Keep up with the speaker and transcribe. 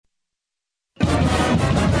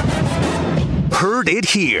Heard it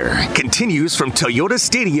here continues from Toyota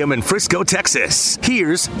Stadium in Frisco, Texas.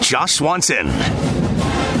 Here's Josh Swanson. Welcome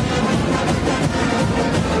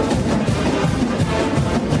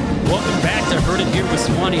back to Heard It Here with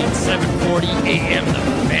Swanee at 740 AM The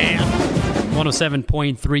Fan.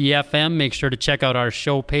 107.3 FM. Make sure to check out our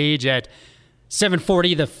show page at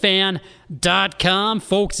 740thefan.com.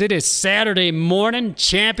 Folks, it is Saturday morning,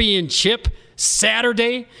 championship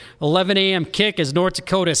Saturday. 11 a.m. kick as North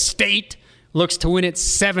Dakota State looks to win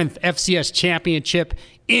its 7th FCS championship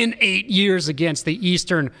in 8 years against the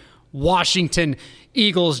Eastern Washington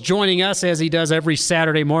Eagles. Joining us, as he does every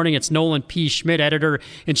Saturday morning, it's Nolan P. Schmidt,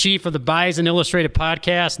 editor-in-chief of the Bison Illustrated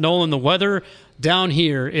podcast. Nolan, the weather down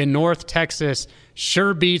here in North Texas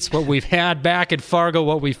sure beats what we've had back at Fargo,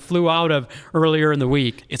 what we flew out of earlier in the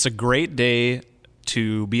week. It's a great day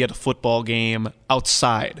to be at a football game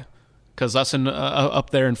outside, because us up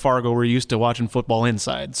there in Fargo, we're used to watching football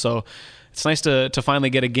inside. So it's nice to finally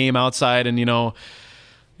get a game outside, and, you know,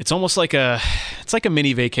 it's almost like a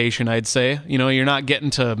mini vacation, I'd say. You know, you're not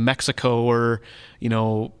getting to Mexico or, you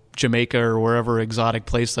know, Jamaica or wherever exotic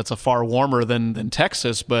place that's a far warmer than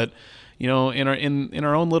Texas, but you know, in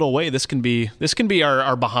our own little way, this can be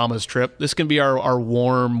our Bahamas trip. This can be our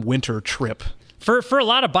warm winter trip. For a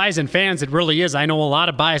lot of Bison fans, it really is. I know a lot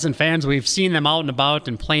of Bison fans. We've seen them out and about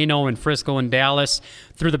in Plano and Frisco and Dallas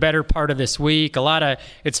through the better part of this week.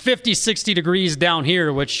 It's 50, 60 degrees down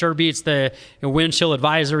here, which sure beats the wind chill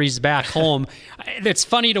advisories back home. It's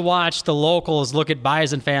funny to watch the locals look at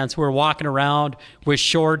Bison fans who are walking around with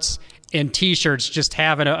shorts and T-shirts, just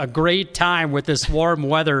having a great time with this warm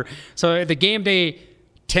weather. So the game day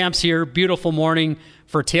temps here, beautiful morning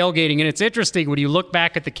for tailgating. And it's interesting, when you look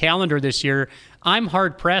back at the calendar this year, I'm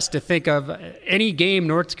hard-pressed to think of any game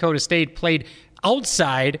North Dakota State played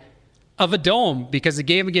outside of a dome, because the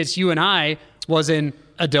game against UNI was in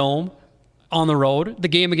a dome on the road. The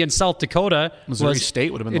game against South Dakota, Missouri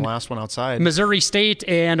State would have been the last one outside. Missouri State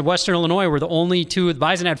and Western Illinois were the only two. The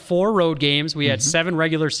Bison had 4 road games. We had 7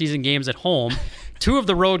 regular season games at home. 2 of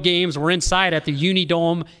the road games were inside at the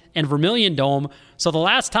Unidome and Vermilion Dome. So the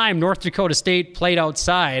last time North Dakota State played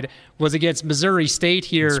outside was against Missouri State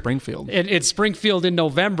here in Springfield. It's Springfield in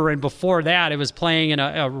November, and before that it was playing in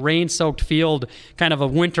a rain-soaked field, kind of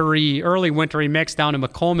a early wintry mix down in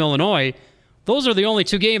Macomb, Illinois. Those are the only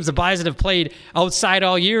 2 games the Bison have played outside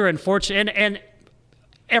all year. And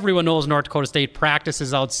everyone knows North Dakota State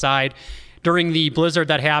practices outside. During the blizzard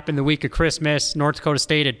that happened the week of Christmas, North Dakota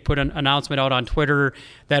State had put an announcement out on Twitter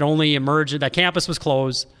that that campus was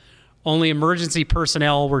closed. Only emergency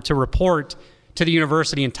personnel were to report to the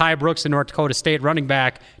university. And Ty Brooks, the North Dakota State running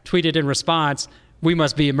back, tweeted in response, "We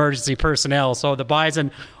must be emergency personnel." So the Bison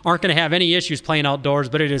aren't going to have any issues playing outdoors,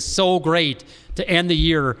 but it is so great to end the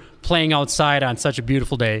year playing outside on such a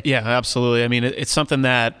beautiful day. Yeah, absolutely. I mean, it's something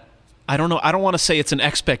that, I don't know, I don't want to say it's an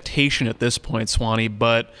expectation at this point, Swanee,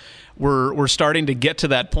 but we're starting to get to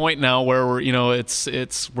that point now where we're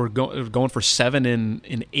going for 7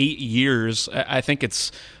 in 8 years. I think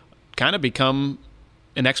it's kind of become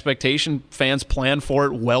an expectation. Fans plan for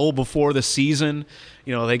it well before the season.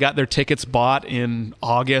 You know, they got their tickets bought in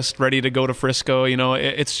August, ready to go to Frisco. You know,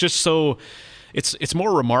 it's just so it's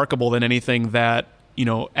more remarkable than anything that, you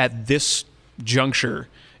know, at this juncture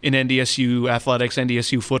in NDSU athletics,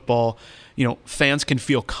 NDSU football, you know, fans can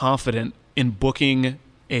feel confident in booking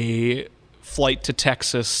a flight to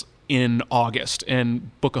Texas in August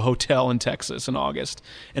and book a hotel in Texas in August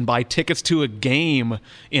and buy tickets to a game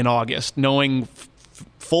in August, knowing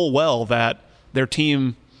full well that their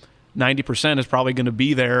team 90% is probably going to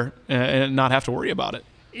be there and not have to worry about it.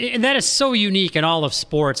 And that is so unique in all of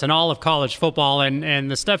sports and all of college football, and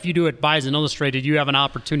the stuff you do at Bison Illustrated. You have an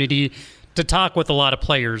opportunity to talk with a lot of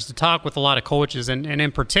players, to talk with a lot of coaches, and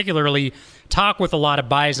in particularly talk with a lot of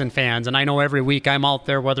Bison fans. And I know every week I'm out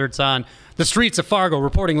there, whether it's on the streets of Fargo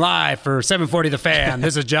reporting live for 740 The Fan.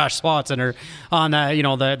 This is Josh Swanson, or on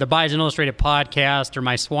the Bison Illustrated podcast or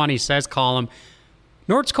my Swanee Says column.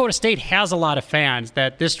 North Dakota State has a lot of fans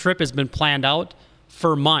that this trip has been planned out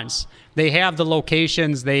for months. They have the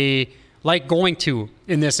locations they like going to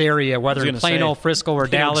in this area, whether in Plano, Frisco, or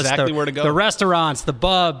Dallas. Exactly where to go. The restaurants, the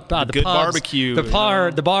pub, the good pubs, barbecue,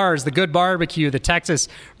 the bars, the good barbecue, the Texas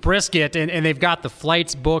brisket, and they've got the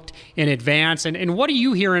flights booked in advance. And what are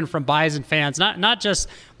you hearing from Bison fans, not just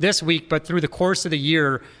this week, but through the course of the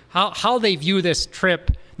year, how they view this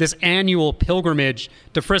trip this annual pilgrimage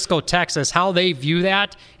to Frisco, Texas, how they view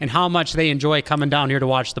that and how much they enjoy coming down here to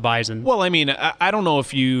watch the Bison. Well, I mean, I don't know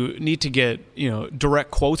if you need to get, direct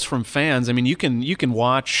quotes from fans. I mean, you can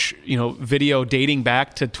watch, video dating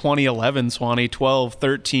back to 2011, Swanee, 12,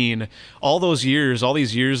 13, all these years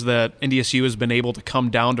that NDSU has been able to come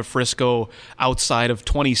down to Frisco outside of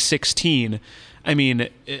 2016. I mean,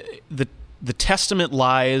 the testament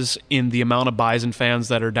lies in the amount of Bison fans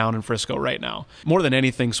that are down in Frisco right now. More than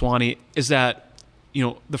anything, Swanee, is that,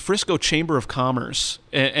 the Frisco Chamber of Commerce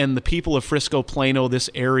and the people of Frisco, Plano, this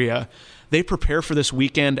area, they prepare for this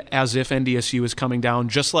weekend as if NDSU is coming down,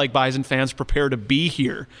 just like Bison fans prepare to be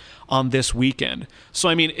here on this weekend. So,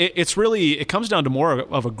 I mean, it comes down to more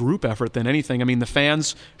of a group effort than anything. I mean, the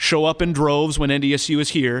fans show up in droves when NDSU is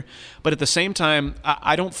here, but at the same time,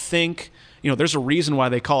 I don't think... there's a reason why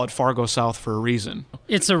they call it Fargo South for a reason.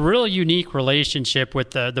 It's a real unique relationship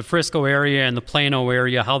with the Frisco area and the Plano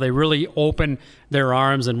area, how they really open their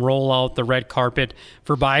arms and roll out the red carpet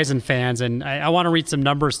for Bison fans. And I want to read some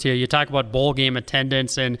numbers to you. You talk about bowl game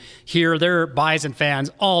attendance, and here there are Bison fans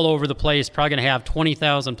all over the place, probably going to have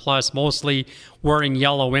 20,000 plus, mostly wearing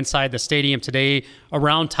yellow inside the stadium today,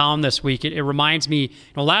 around town this week. It reminds me,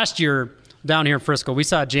 last year, down here in Frisco, we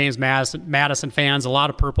saw James Madison fans, a lot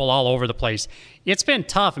of purple all over the place. It's been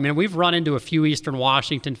tough. I mean, we've run into a few Eastern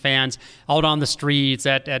Washington fans out on the streets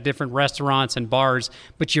at different restaurants and bars,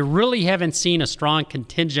 but you really haven't seen a strong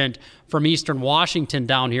contingent from Eastern Washington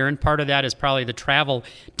down here, and part of that is probably the travel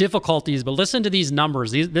difficulties. But listen to these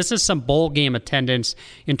numbers. This is some bowl game attendance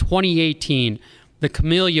in 2018. The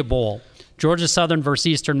Camellia Bowl, Georgia Southern versus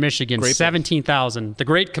Eastern Michigan, 17,000. The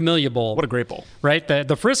Great Camellia Bowl. What a great bowl. Right?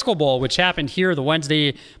 The Frisco Bowl, which happened here the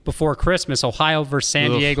Wednesday before Christmas, Ohio versus San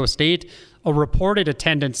Diego State, a reported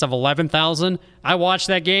attendance of 11,000. I watched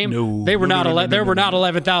that game. There were not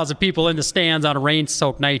 11,000 people in the stands on a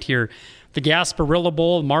rain-soaked night here. The Gasparilla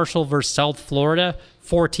Bowl, Marshall versus South Florida,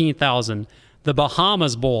 14,000. The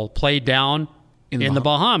Bahamas Bowl played down in the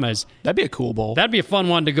Bahamas. That'd be a cool bowl. That'd be a fun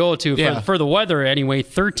one to go to for the weather anyway.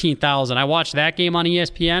 13,000. I watched that game on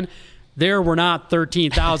ESPN. There were not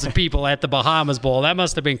 13,000 people at the Bahamas Bowl. That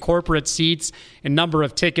must have been corporate seats and number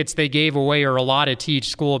of tickets they gave away or allotted to each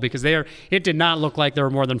school, because it did not look like there were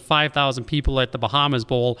more than 5,000 people at the Bahamas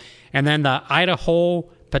Bowl. And then the Idaho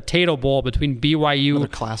Potato Bowl between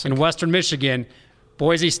BYU and Western Michigan.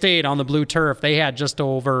 Boise State on the blue turf, they had just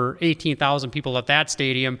over 18,000 people at that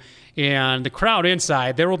stadium. And the crowd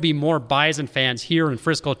inside, there will be more Bison fans here in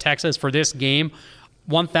Frisco, Texas for this game,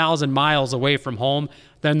 1,000 miles away from home,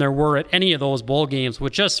 than there were at any of those bowl games,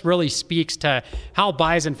 which just really speaks to how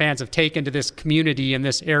Bison fans have taken to this community in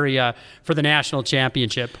this area for the national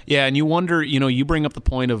championship. Yeah, and you wonder, you bring up the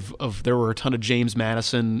point of there were a ton of James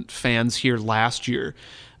Madison fans here last year.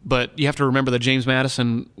 But you have to remember that James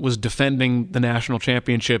Madison was defending the national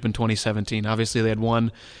championship in 2017. Obviously, they had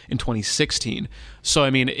won in 2016. So, I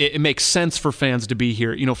mean, it makes sense for fans to be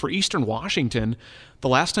here. For Eastern Washington, the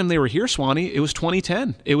last time they were here, Swanee, it was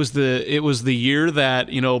 2010. It was the year that,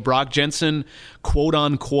 Brock Jensen, quote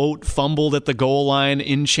unquote, fumbled at the goal line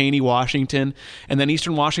in Cheney, Washington. And then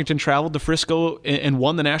Eastern Washington traveled to Frisco and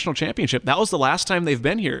won the national championship. That was the last time they've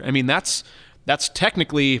been here. I mean, that's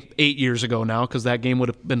technically 8 years ago now, because that game would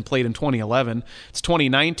have been played in 2011. It's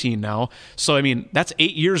 2019 now. So, I mean, that's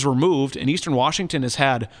 8 years removed, and Eastern Washington has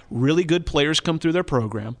had really good players come through their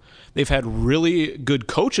program. They've had really good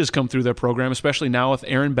coaches come through their program, especially now with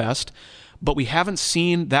Aaron Best. But we haven't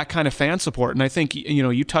seen that kind of fan support. And I think,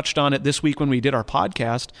 you touched on it this week when we did our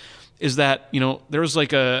podcast, is that, there was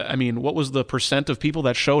what was the percent of people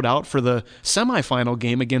that showed out for the semifinal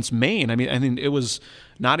game against Maine? I mean, it was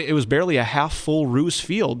barely a half full Roos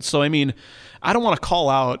Field. So, I mean, I don't want to call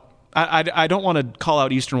out, I don't want to call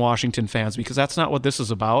out Eastern Washington fans, because that's not what this is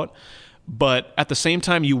about. But at the same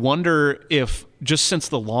time, you wonder if just since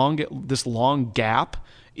this long gap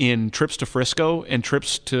in trips to Frisco and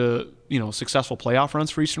trips to, successful playoff runs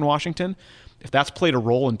for Eastern Washington, if that's played a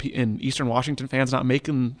role in Eastern Washington fans not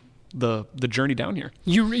making the journey down here.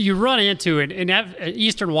 You run into it, and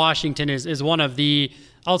Eastern Washington is one of the,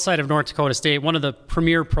 outside of North Dakota State, one of the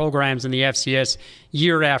premier programs in the FCS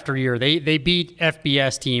year after year. They beat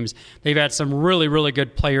FBS teams. They've had some really, really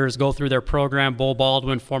good players go through their program. Bo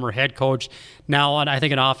Baldwin, former head coach, now I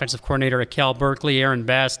think an offensive coordinator at Cal Berkeley. Aaron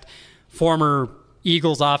Best, former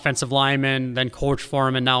Eagles offensive lineman, then coach for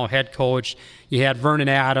him, and now head coach. You had Vernon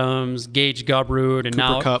Adams, Gage Gubrud, and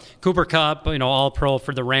Cooper Kupp, all pro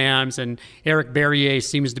for the Rams. And Eric Barrier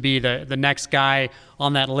seems to be the next guy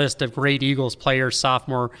on that list of great Eagles players,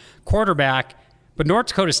 sophomore quarterback. But North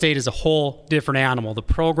Dakota State is a whole different animal. The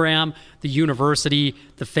program, the university,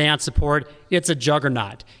 the fan support. It's a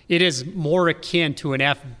juggernaut. It is more akin to an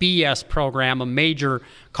FBS program, a major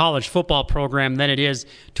college football program, than it is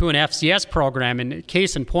to an FCS program. And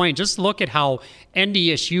case in point, just look at how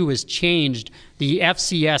NDSU has changed the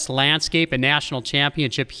FCS landscape and national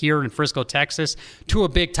championship here in Frisco, Texas, to a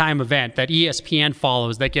big-time event that ESPN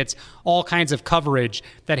follows, that gets all kinds of coverage,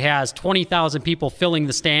 that has 20,000 people filling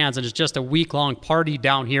the stands, and it's just a week-long party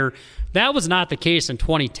down here. That was not the case in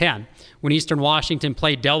 2010 when Eastern Washington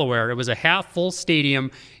played Delaware. It was a half-full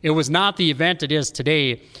stadium. It was not the event it is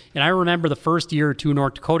today. And I remember the first year or two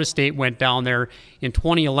North Dakota State went down there in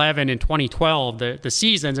 2011 and 2012. The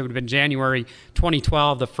seasons, it would have been January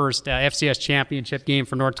 2012, the first FCS championship game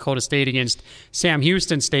for North Dakota State against Sam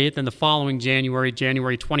Houston State. Then the following January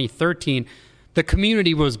 2013, the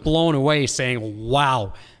community was blown away saying,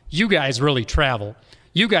 wow, you guys really travel.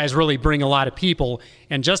 You guys really bring a lot of people.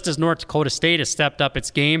 And just as North Dakota State has stepped up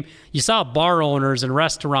its game, you saw bar owners and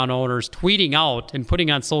restaurant owners tweeting out and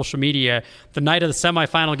putting on social media the night of the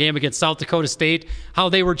semifinal game against South Dakota State, how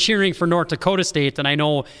they were cheering for North Dakota State. And I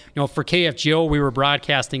know, for KFGO, we were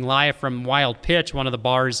broadcasting live from Wild Pitch, one of the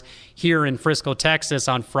bars here in Frisco, Texas,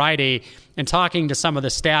 on Friday, and talking to some of the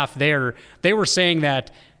staff there. They were saying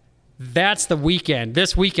that that's the weekend,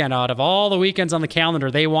 this weekend, out of all the weekends on the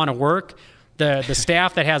calendar they want to work, the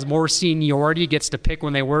staff that has more seniority gets to pick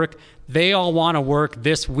when they work. They all want to work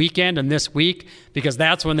this weekend and this week because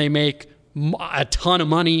that's when they make a ton of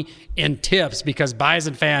money in tips, because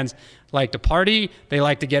Bison fans like to party, they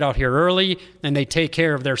like to get out here early, and they take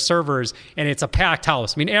care of their servers, and it's a packed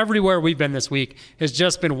house. I mean, everywhere we've been this week has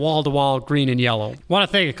just been wall-to-wall green and yellow. Want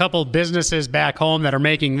to thank a couple of businesses back home that are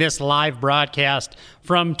making this live broadcast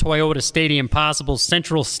from Toyota Stadium possible.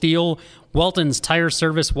 Central Steel, Welton's Tire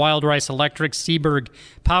Service, Wild Rice Electric, Seaberg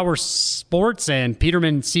Power Sports, and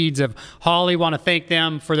Peterman Seeds of Hawley. Want to thank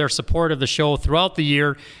them for their support of the show throughout the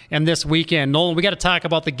year and this weekend. Nolan, we got to talk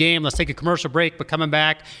about the game. Let's take a commercial break, but coming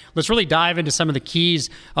back, let's really dive into some of the keys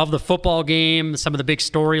of the football game, some of the big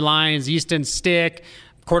storylines. Easton Stick,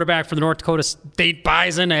 quarterback for the North Dakota State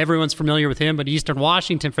Bison. Everyone's familiar with him, but Eastern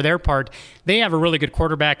Washington, for their part, they have a really good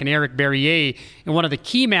quarterback in Eric Berrier. And one of the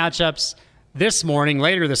key matchups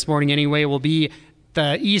later this morning anyway, will be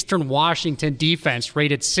the Eastern Washington defense,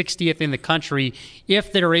 rated 60th in the country,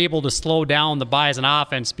 if they're able to slow down the Bison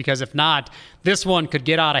offense, because if not, this one could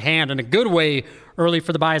get out of hand in a good way early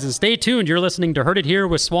for the Bison. Stay tuned. You're listening to Heard It Here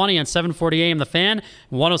with Swanee on 740 AM The Fan,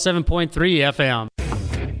 107.3 FM.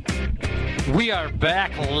 We are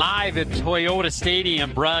back live at Toyota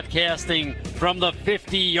Stadium, broadcasting from the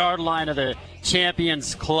 50-yard line of the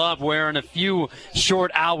Champions Club, where in a few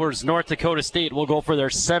short hours North Dakota State will go for their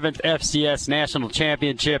 7th FCS National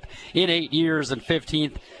Championship in 8 years and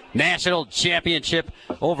 15th National Championship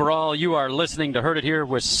overall. You are listening to Heard It Here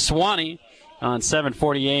with Swanee on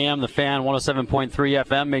 740 AM, The Fan, 107.3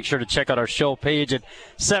 FM. Make sure to check out our show page at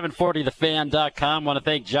 740thefan.com. Want to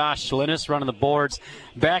thank Josh Linus running the boards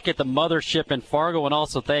back at the mothership in Fargo, and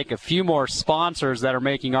also thank a few more sponsors that are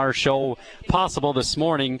making our show possible this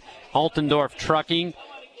morning. Altendorf Trucking,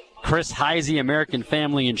 Chris Heisey, American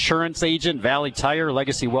Family Insurance Agent, Valley Tire,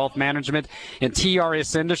 Legacy Wealth Management, and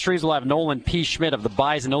TRS Industries. We'll have Nolan P. Schmidt of the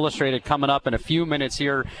Bison Illustrated coming up in a few minutes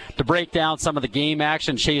here to break down some of the game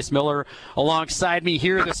action. Chase Miller alongside me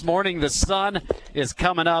here this morning. The sun is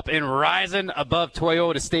coming up and rising above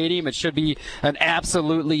Toyota Stadium. It should be an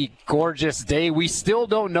absolutely gorgeous day. We still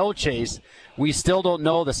don't know, Chase. We still don't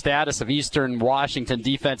know the status of Eastern Washington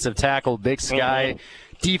defensive tackle Big Sky.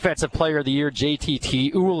 Defensive Player of the Year,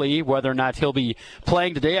 JT Uli, whether or not he'll be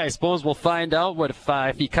playing today. I suppose we'll find out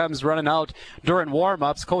if he comes running out during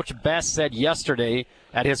warm-ups. Coach Best said yesterday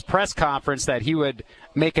at his press conference that he would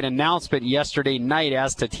make an announcement yesterday night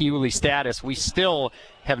as to Uli's status. We still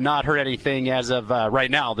have not heard anything as of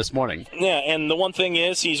right now this morning. Yeah, and the one thing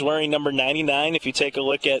is he's wearing number 99. If you take a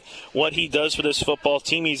look at what he does for this football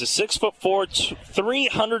team, he's a 6'4",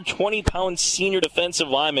 320-pound senior defensive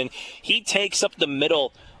lineman. He takes up the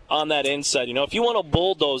middle on that inside. If you want a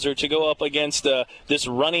bulldozer to go up against this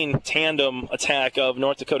running tandem attack of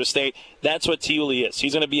North Dakota State, that's what Uli is.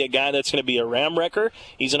 He's going to be a guy that's going to be a ram wrecker.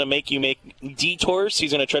 He's going to make you make detours.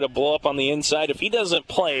 He's going to try to blow up on the inside. If he doesn't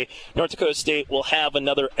play, North Dakota State will have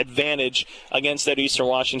another advantage against that Eastern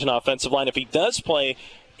Washington offensive line. If he does play,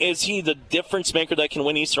 is he the difference maker that can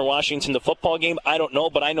win Eastern Washington the football game? I don't know,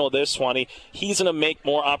 but I know this, Swanee. He's going to make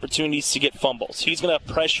more opportunities to get fumbles. He's going to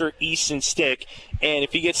pressure Easton Stick And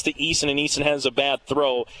if he gets to Easton and Easton has a bad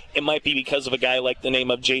throw, it might be because of a guy like the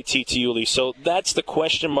name of JT Tiuli. So that's the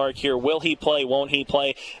question mark here. Will he play? Won't he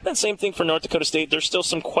play? And then same thing for North Dakota State. There's still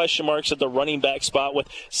some question marks at the running back spot with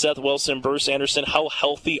Seth Wilson, Bruce Anderson. How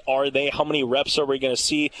healthy are they? How many reps are we going to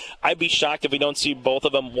see? I'd be shocked if we don't see both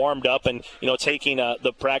of them warmed up and taking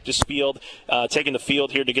the practice field, taking the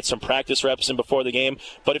field here to get some practice reps in before the game.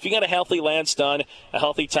 But if you got a healthy Lance Dunn, a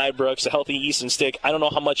healthy Ty Brooks, a healthy Easton Stick, I don't know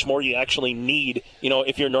how much more you actually need,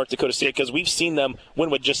 if you're North Dakota State, because we've seen them win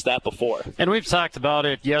with just that before. And we've talked about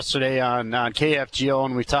it yesterday on KFGO,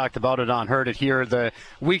 and we talked about it on Heard It Here. The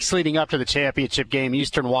weeks leading up to the championship game,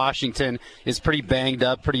 Eastern Washington is pretty banged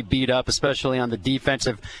up, pretty beat up, especially on the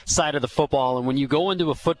defensive side of the football. And when you go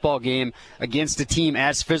into a football game against a team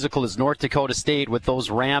as physical as North Dakota State with those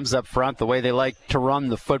Rams up front, the way they like to run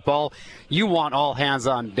the football, you want all hands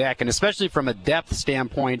on deck. And especially from a depth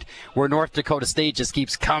standpoint, where North Dakota State just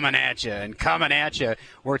keeps coming at you,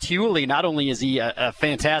 where Tiuli, not only is he a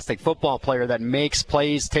fantastic football player that makes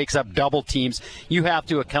plays, takes up double teams, you have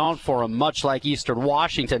to account for him, much like Eastern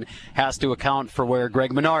Washington has to account for where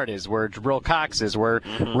Greg Menard is, where Jabril Cox is, where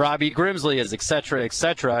Robbie Grimsley is, et cetera, et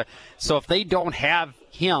cetera. So if they don't have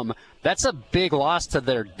him, that's a big loss to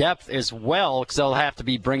their depth as well, because they'll have to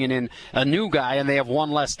be bringing in a new guy, and they have one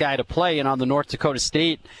less guy to play. And on the North Dakota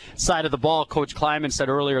State side of the ball, Coach Kleiman said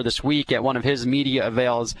earlier this week at one of his media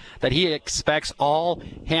avails that he expects all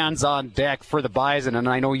hands on deck for the Bison. And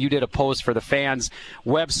I know you did a post for the fans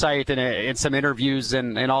website and some interviews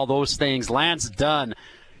and all those things. Lance Dunn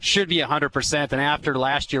should be 100%. And after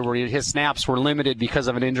last year where his snaps were limited because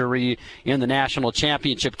of an injury in the national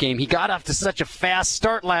championship game, he got off to such a fast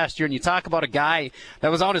start last year. And you talk about a guy that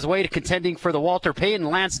was on his way to contending for the Walter Payton.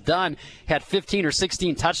 Lance Dunn had 15 or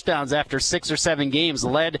 16 touchdowns after 6 or 7 games,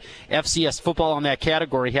 led FCS football in that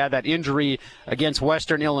category. He had that injury against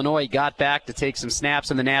Western Illinois, got back to take some snaps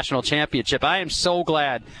in the national championship. I am so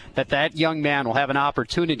glad that young man will have an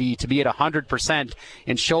opportunity to be at 100%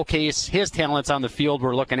 and showcase his talents on the field.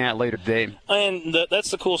 We're looking at later today. And that's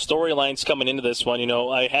the cool storylines coming into this one.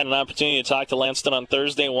 I had an opportunity to talk to Lanston on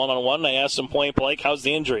Thursday one-on-one, and I asked him point blank, how's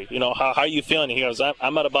the injury? How are you feeling? He goes,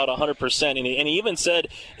 I'm at about 100%. And he even said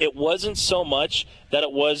it wasn't so much that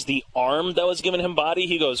it was the arm that was giving him body.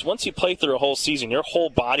 He goes, once you play through a whole season, your whole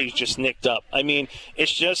body's just nicked up. I mean,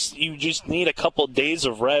 it's just, you just need a couple days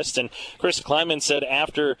of rest. And Chris Kleiman said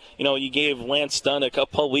after, you gave Lance Dunn a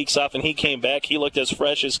couple of weeks off and he came back, he looked as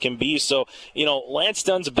fresh as can be. So, Lance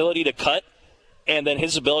Dunn's ability to cut and then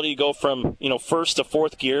his ability to go from, first to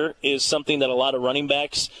fourth gear is something that a lot of running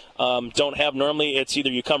backs don't have normally. It's either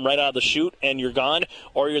you come right out of the chute and you're gone,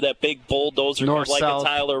 or you're that big bulldozer like a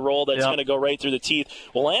Tyler Roll that's going to go right through the teeth.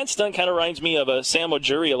 Well, Lance Dunn kind of reminds me of a Sam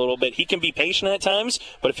Ojiri a little bit. He can be patient at times,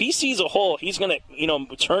 but if he sees a hole, he's going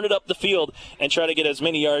to, turn it up the field and try to get as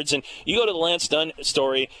many yards. And you go to the Lance Dunn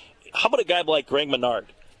story, how about a guy like Greg Menard?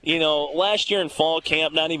 Last year in fall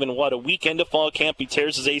camp, not even a week into fall camp, he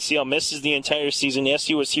tears his ACL, misses the entire season. Yes,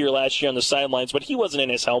 he was here last year on the sidelines, but he wasn't in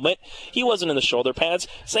his helmet. He wasn't in the shoulder pads.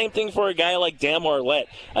 Same thing for a guy like Dan Marlette.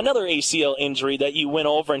 Another ACL injury that you went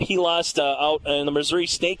over, and he lost out in the Missouri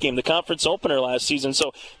State game, the conference opener last season.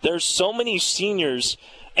 So there's so many seniors,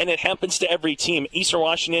 and it happens to every team. Eastern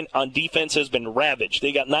Washington on defense has been ravaged.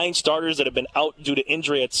 They got 9 starters that have been out due to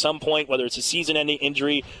injury at some point, whether it's a season-ending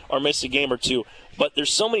injury or missed a game or two. But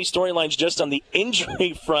there's so many storylines just on the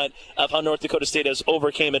injury front of how North Dakota State has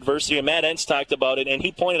overcame adversity. And Matt Entz talked about it, and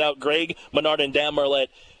he pointed out Greg Menard and Dan Marlette.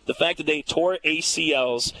 The fact that they tore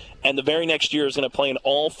ACLs and the very next year is going to play in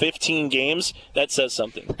all 15 games, that says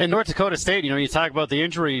something. And North Dakota State, you talk about the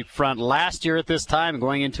injury front. Last year at this time,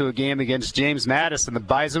 going into a game against James Madison, the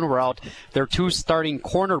Bison were out their 2 starting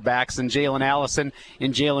cornerbacks in Jalen Allison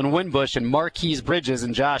and Jalen Winbush, and Marquise Bridges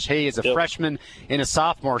and Josh Hayes, a freshman and a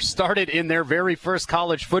sophomore, started in their very first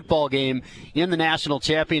college football game in the national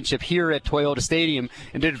championship here at Toyota Stadium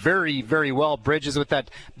and did very, very well. Bridges with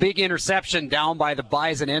that big interception down by the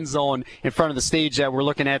Bison end zone in front of the stage that we're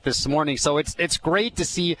looking at this morning. So it's great to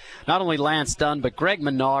see not only Lance Dunn, but Greg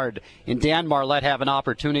Menard and Dan Marlette have an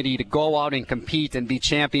opportunity to go out and compete and be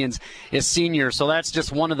champions as seniors. So that's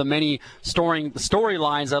just one of the many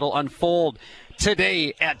storylines that'll unfold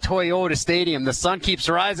today at Toyota Stadium. The sun keeps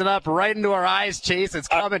rising up right into our eyes, Chase. It's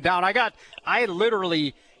coming down. I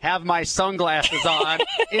literally have my sunglasses on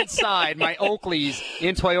inside my Oakleys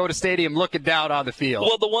in Toyota Stadium looking down on the field.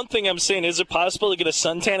 Well, the one thing I'm saying, is it possible to get a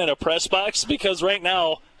suntan in a press box? Because right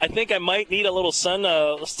now, I think I might need a little sun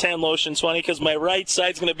tan lotion, Swanee, because my right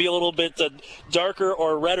side's going to be a little bit darker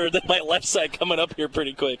or redder than my left side coming up here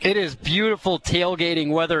pretty quick. It is beautiful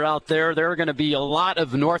tailgating weather out there. There are going to be a lot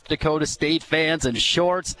of North Dakota State fans in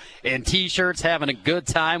shorts and T-shirts having a good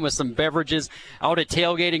time with some beverages out at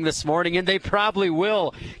tailgating this morning, and they probably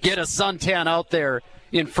will get a suntan out there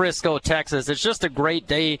in Frisco, Texas. It's just a great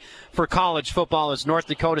day for college football as North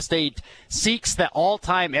Dakota State seeks the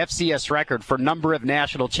all-time FCS record for number of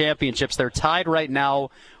national championships. They're tied right now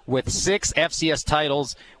with 6 FCS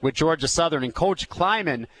titles with Georgia Southern, and Coach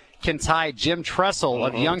Kleiman can tie Jim Tressel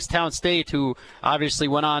of Youngstown State, who obviously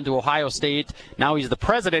went on to Ohio State. Now he's the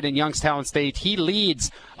president in Youngstown State. He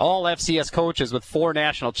leads all FCS coaches with 4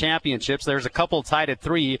 national championships. There's a couple tied at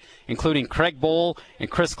 3, including Craig Bohl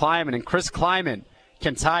and Chris Kleiman. And Chris Kleiman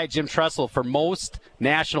can tie Jim Tressel for most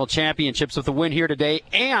national championships with a win here today.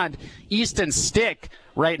 And Easton Stick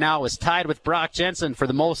right now is tied with Brock Jensen for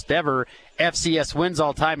the most ever FCS wins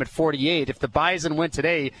all time at 48. If the Bison win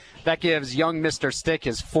today, that gives young Mr. Stick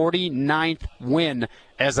his 49th win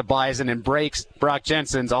as a Bison and breaks Brock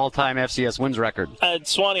Jensen's all-time FCS wins record.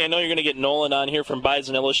 Swanee, I know you're going to get Nolan on here from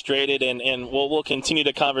Bison Illustrated, and we'll continue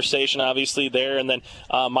the conversation, obviously, there. And then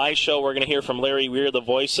my show, we're going to hear from Larry Weir, the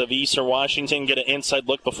voice of Eastern Washington, get an inside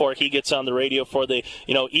look before he gets on the radio for the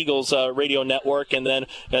Eagles radio network, and then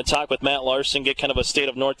going to talk with Matt Larson, get kind of a state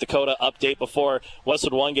of North Dakota update before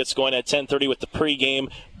Westwood One gets going at 10:30 with the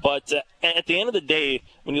pregame. But at the end of the day,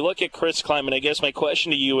 when you look at Chris Kleiman, I guess my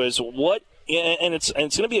question to you is what. And it's going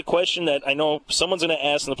to be a question that I know someone's going to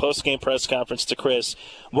ask in the post-game press conference to Chris.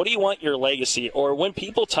 What do you want your legacy? Or when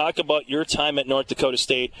people talk about your time at North Dakota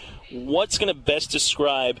State, what's going to best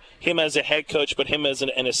describe him as a head coach, but him as an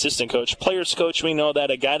assistant coach? Players coach, we know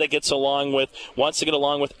that, a guy that wants to get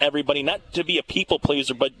along with everybody, not to be a people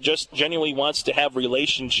pleaser, but just genuinely wants to have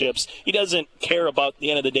relationships. He doesn't care about, the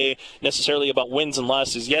end of the day, necessarily about wins and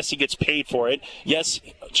losses. Yes, he gets paid for it. Yes,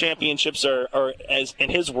 championships are, as in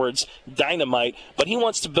his words, dynamite, but he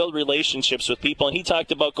wants to build relationships with people. And he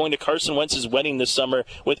talked about going to Carson Wentz's wedding this summer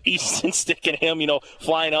with Easton Stick and him,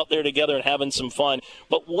 flying out there together and having some fun.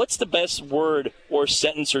 But what's the best word or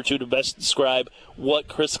sentence or two to best describe what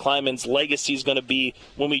Chris Kleiman's legacy is going to be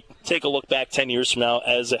when we take a look back 10 years from now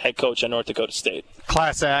as a head coach at North Dakota State?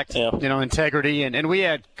 Class act, integrity. And we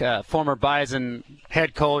had former Bison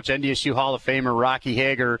head coach, NDSU Hall of Famer Rocky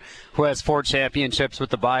Hager, who has 4 championships with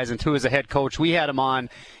the Bison, 2 as a head coach. We had him on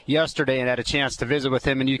yesterday and had a chance to visit with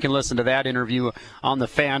him, and you can listen to that interview on the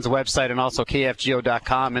fans website and also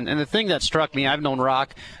KFGO.com. And the thing that struck me, I've known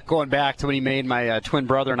Rock going back to when he made my twin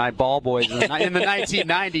brother and I ball boys in the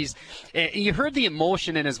 1990s. You heard the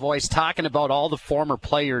emotion in his voice talking about all the former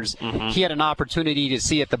players he had an opportunity to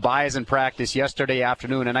see at the Bison practice yesterday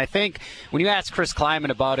afternoon. And I think when you ask Chris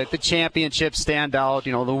Kleiman about it, the championships stand out,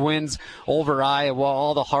 the wins over Iowa,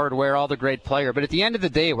 all the hardware, all the great player. But at the end of the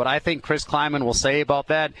day, what I think Chris Kleiman will say about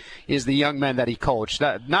that is the young men that he coached.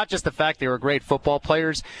 Not just the fact they were great football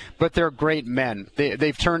players, but they're great men.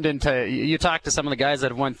 They've turned into, you talk to some of the guys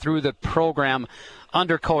that have went through the program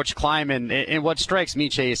under Coach Kleiman, and what strikes me,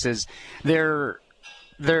 Chase, is their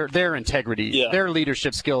integrity, their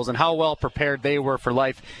leadership skills, and how well prepared they were for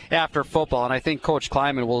life after football. And I think Coach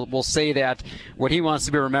Kleiman will say that what he wants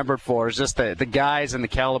to be remembered for is just the guys and the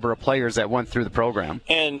caliber of players that went through the program.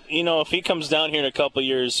 And, if he comes down here in a couple of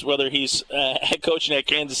years, whether he's head coaching at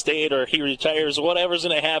Kansas State or he retires, whatever's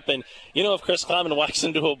going to happen, if Chris Kleiman walks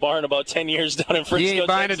into a bar in about 10 years down in Frisco, he ain't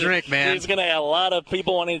buying Texas, a drink, man. He's going to have a lot of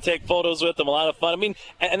people wanting to take photos with him, a lot of fun. I mean,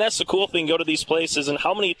 and that's the cool thing, go to these places, and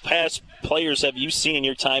how many past players have you seen in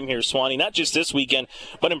your time here, Swanee? Not just this weekend,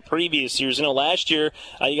 but in previous years. Last year,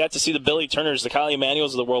 you got to see the Billy Turners, the Kylie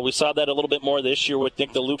Emanuels of the world. We saw that a little bit more this year with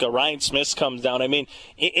Nick DeLuca. Ryan Smith comes down. I mean,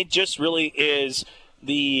 it just really is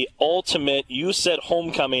the ultimate, you said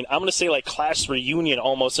homecoming, I'm going to say like class reunion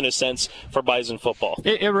almost in a sense for Bison football.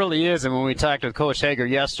 It really is. And when we talked with Coach Hager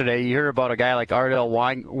yesterday, you hear about a guy like Ardell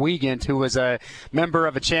Wiegand, who was a member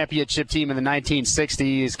of a championship team in the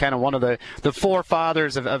 1960s, kind of one of the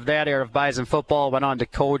forefathers of that era of Bison football, went on to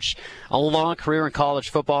coach a long career in college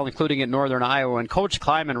football, including at Northern Iowa. And Coach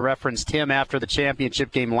Kleiman referenced him after the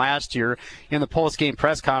championship game last year in the post-game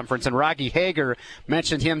press conference. And Rocky Hager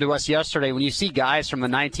mentioned him to us yesterday. When you see guys from the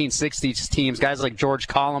 1960s teams, guys like George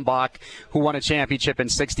Kallenbach, who won a championship in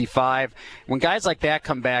 65. When guys like that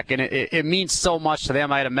come back, and it means so much to them.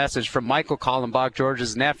 I had a message from Michael Kallenbach,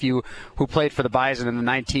 George's nephew, who played for the Bison in the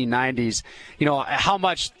 1990s. How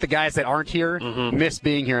much the guys that aren't here miss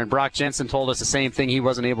being here. And Brock Jensen told us the same thing. He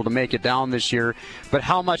wasn't able to make it down this year, but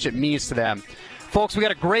how much it means to them. Folks, we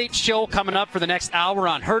got a great show coming up for the next hour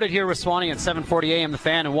on Heard It Here with Swanee at 740 AM The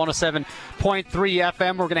Fan and 107.3 107.3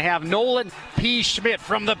 FM. We're going to have Nolan P. Schmidt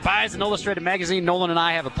from the Bison Illustrated magazine. Nolan and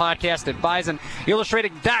I have a podcast at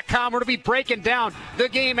BisonIllustrated.com. We're going to be breaking down the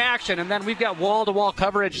game action, and then we've got wall-to-wall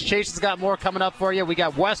coverage. Chase has got more coming up for you. We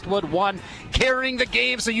got Westwood 1 carrying the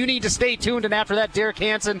game, so you need to stay tuned. And after that, Derek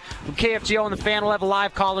Hansen from KFGO and the Fan will have a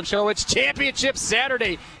live call-in show. It's Championship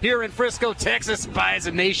Saturday here in Frisco, Texas.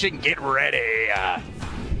 Bison Nation, get ready.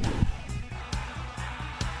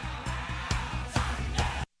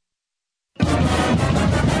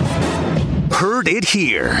 Heard it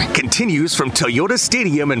here continues from Toyota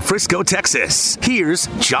Stadium in Frisco, Texas. Here's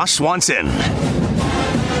Josh Swanson.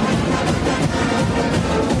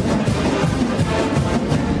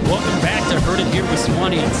 Welcome back to Heard It Here with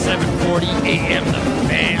Swanee at 740 AM The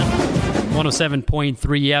Fan. 107.3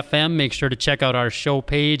 FM. Make sure to check out our show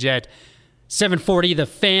page at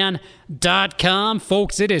 740thefan.com.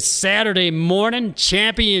 Folks, it is Saturday morning,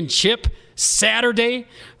 Championship Saturday.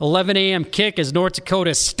 11 a.m. kick as North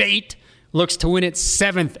Dakota State looks to win its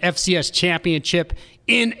 7th FCS championship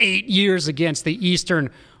in 8 years against the Eastern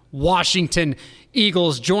Washington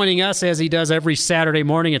Eagles. Joining us, as he does every Saturday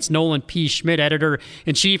morning, it's Nolan P. Schmidt,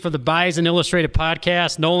 editor-in-chief of the Bison Illustrated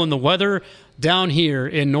podcast. Nolan, the weather down here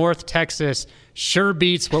in North Texas sure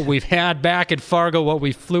beats what we've had back at Fargo, what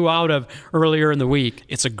we flew out of earlier in the week.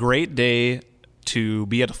 It's a great day to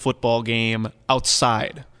be at a football game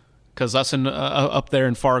outside, because us up there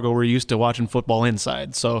in Fargo, we're used to watching football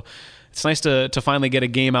inside. So it's nice to finally get a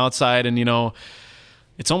game outside, and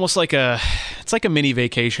it's almost like a mini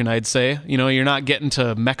vacation, I'd say. You're not getting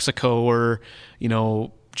to Mexico or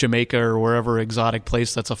Jamaica or wherever exotic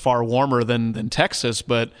place that's a far warmer than Texas,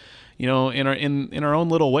 but in our own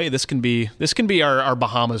little way, this can be our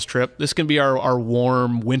Bahamas trip. This can be our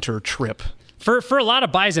warm winter trip. For a lot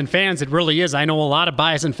of Bison fans, it really is. I know a lot of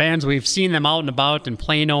Bison fans. We've seen them out and about in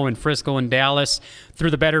Plano and Frisco and Dallas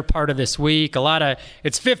through the better part of this week.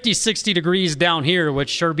 It's 50, 60 degrees down here,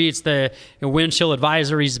 which sure beats the wind chill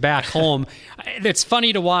advisories back home. It's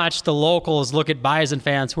funny to watch the locals look at Bison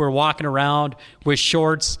fans who are walking around with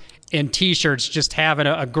shorts and T-shirts, just having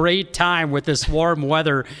a great time with this warm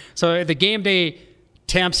weather. So the game day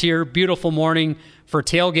temps here, beautiful morning for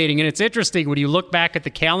tailgating. And it's interesting when you look back at the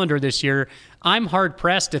calendar this year, I'm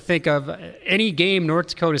hard-pressed to think of any game North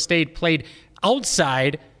Dakota State played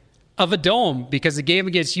outside of a dome, because the game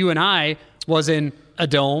against UNI was in a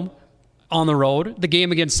dome on the road. The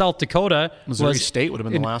game against South Dakota Missouri State would have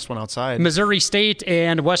been the last one outside. Missouri State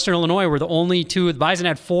and Western Illinois were the only two. The Bison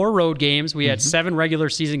had 4 road games. We had 7 regular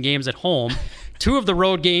season games at home. 2 of the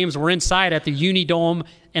road games were inside at the Unidome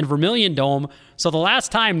and Vermilion Dome. So the last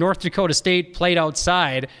time North Dakota State played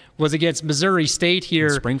outside was against Missouri State here.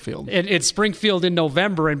 In Springfield. It's Springfield in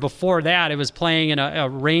November, and before that it was playing in a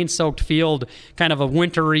rain-soaked field, kind of a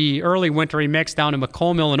early wintry mix down in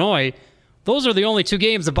Macomb, Illinois. Those are the only 2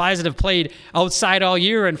 games the Bison have played outside all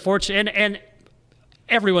year, and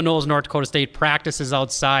everyone knows North Dakota State practices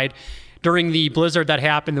outside. During the blizzard that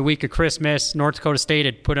happened the week of Christmas, North Dakota State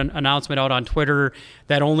had put an announcement out on Twitter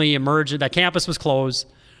that that campus was closed.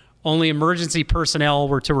 Only emergency personnel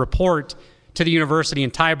were to report to the university,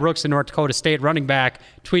 and Ty Brooks, the North Dakota State running back,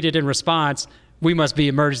 tweeted in response, "We must be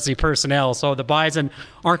emergency personnel." So the Bison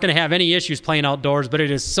aren't going to have any issues playing outdoors, but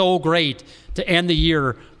it is so great to end the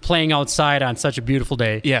year playing outside on such a beautiful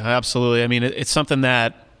day. Yeah, absolutely. I mean, it's something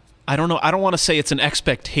that I don't know. I don't want to say it's an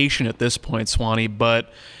expectation at this point, Swanee,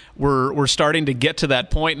 but we're starting to get to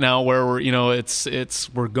that point now where we're going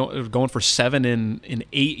for 7 in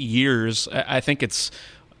 8 years. I think it's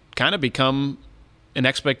kind of become an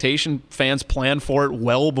expectation. Fans plan for it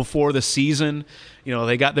well before the season.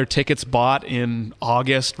 They got their tickets bought in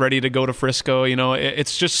August, ready to go to Frisco.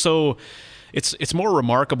 It's just so it's more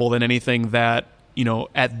remarkable than anything that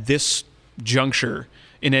at this juncture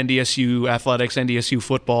in NDSU athletics, NDSU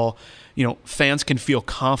football, fans can feel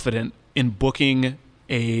confident in booking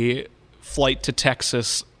a flight to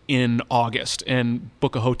Texas in August and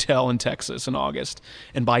book a hotel in Texas in August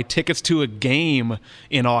and buy tickets to a game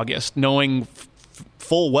in August, knowing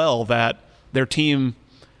full well that their team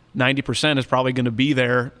 90% is probably going to be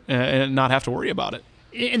there and not have to worry about it.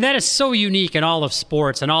 And that is so unique in all of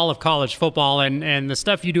sports and all of college football, and the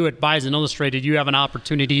stuff you do at Bison Illustrated. You have an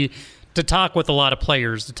opportunity to talk with a lot of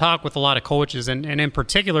players, to talk with a lot of coaches, and in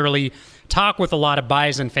particularly talk with a lot of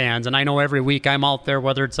Bison fans. And I know every week I'm out there,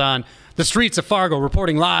 whether it's on the streets of Fargo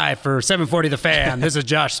reporting live for 740 The Fan. This is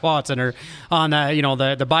Josh Swanson, or on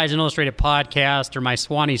the Bison Illustrated podcast or my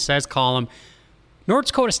Swanee Says column. North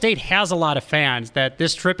Dakota State has a lot of fans that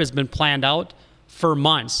this trip has been planned out for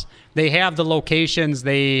months. They have the locations.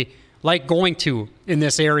 They like going to in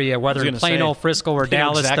this area, whether in Plano, Frisco, or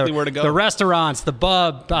Dallas. Exactly where to go. The restaurants, the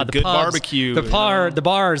pub, the good pubs, barbecue, the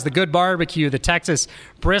bars, the good barbecue, the Texas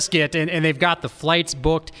brisket, and they've got the flights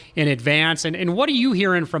booked in advance. And what are you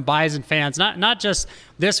hearing from Bison fans, not just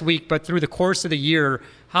this week, but through the course of the year,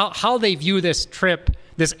 how they view this trip,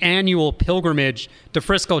 this annual pilgrimage to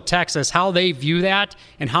Frisco, Texas, how they view that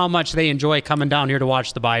and how much they enjoy coming down here to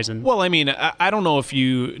watch the Bison? Well, I mean, I don't know if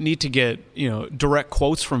you need to get, direct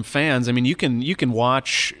quotes from fans. I mean, you can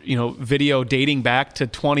watch, video dating back to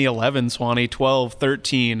 2011, Swanee, 12,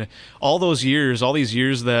 13, all these years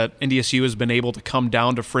that NDSU has been able to come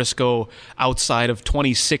down to Frisco outside of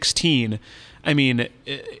 2016. I mean,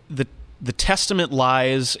 the testament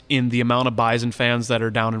lies in the amount of Bison fans that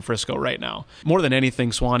are down in Frisco right now. More than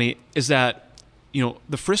anything, Swanee, is that,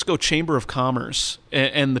 the Frisco Chamber of Commerce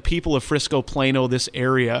and the people of Frisco, Plano, this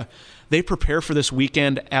area, they prepare for this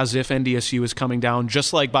weekend as if NDSU is coming down,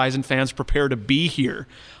 just like Bison fans prepare to be here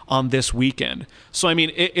on this weekend. So, I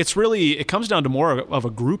mean, it comes down to more of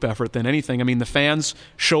a group effort than anything. I mean, the fans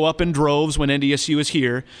show up in droves when NDSU is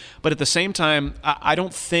here, but at the same time, I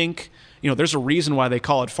don't think... there's a reason why they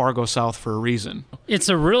call it Fargo South for a reason. It's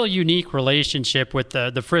a real unique relationship with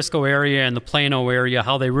the Frisco area and the Plano area,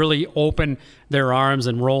 how they really open their arms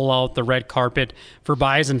and roll out the red carpet for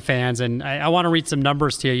Bison fans. And I want to read some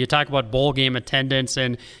numbers to you. You talk about bowl game attendance,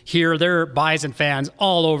 and here there are Bison fans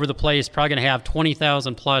all over the place, probably going to have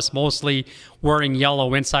 20,000 plus, mostly wearing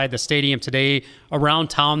yellow inside the stadium today, around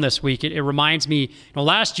town this week. It reminds me,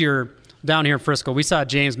 last year, down here in Frisco, we saw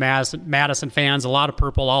James Madison fans, a lot of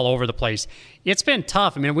purple all over the place. It's been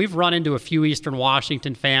tough. I mean, we've run into a few Eastern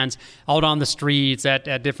Washington fans out on the streets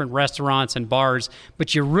at different restaurants and bars,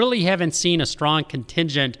 but you really haven't seen a strong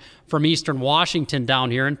contingent from Eastern Washington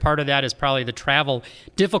down here, and part of that is probably the travel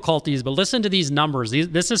difficulties. But listen to these numbers.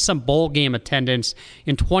 This is some bowl game attendance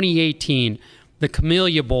in 2018. The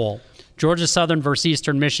Camellia Bowl, Georgia Southern versus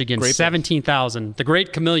Eastern Michigan, 17,000. The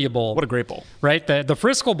Great Camellia Bowl. What a great bowl. Right? The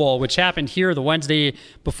Frisco Bowl, which happened here the Wednesday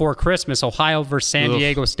before Christmas, Ohio versus San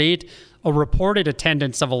Diego State, a reported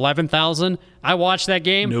attendance of 11,000. I watched that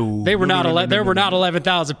game. There were not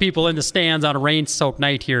 11,000 people in the stands on a rain-soaked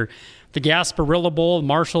night here. The Gasparilla Bowl,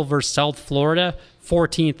 Marshall versus South Florida,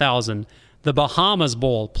 14,000. The Bahamas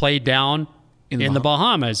Bowl played down in the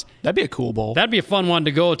Bahamas. That'd be a cool bowl. That'd be a fun one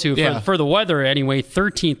to go to for the weather anyway.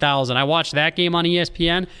 13,000. I watched that game on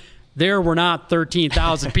ESPN. There were not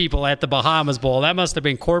 13,000 people at the Bahamas Bowl. That must have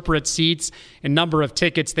been corporate seats and number of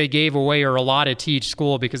tickets they gave away or allotted to each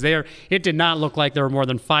school, because it did not look like there were more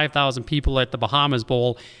than 5,000 people at the Bahamas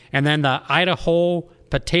Bowl. And then the Idaho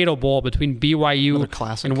Potato Bowl between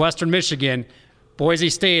BYU and Western Michigan. Boise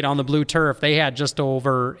State on the blue turf, they had just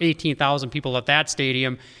over 18,000 people at that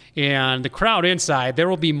stadium. And the crowd inside, there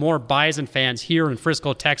will be more Bison fans here in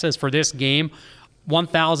Frisco, Texas for this game,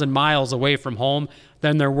 1,000 miles away from home,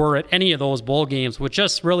 than there were at any of those bowl games, which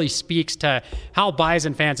just really speaks to how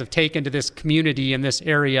Bison fans have taken to this community in this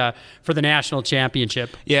area for the national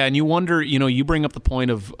championship. Yeah, and you wonder, you bring up the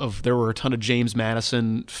point of there were a ton of James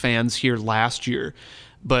Madison fans here last year.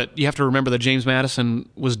 But you have to remember that James Madison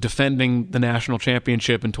was defending the national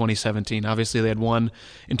championship in 2017. Obviously, they had won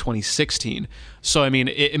in 2016. So, I mean,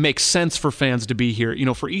 it makes sense for fans to be here.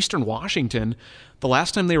 For Eastern Washington, the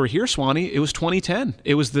last time they were here, Swanee, it was 2010.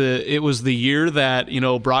 It was the year that,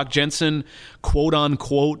 Brock Jensen, quote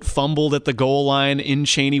unquote, fumbled at the goal line in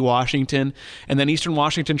Cheney, Washington. And then Eastern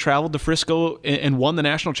Washington traveled to Frisco and won the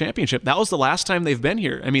national championship. That was the last time they've been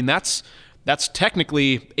here. I mean, that's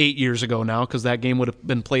technically 8 years ago now, because that game would have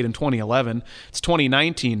been played in 2011. It's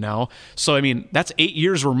 2019 now. So, I mean, that's 8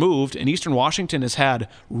 years removed, and Eastern Washington has had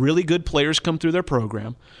really good players come through their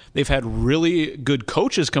program. They've had really good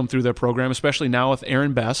coaches come through their program, especially now with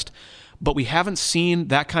Aaron Best. But we haven't seen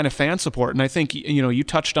that kind of fan support. And I think, you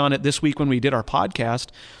touched on it this week when we did our podcast,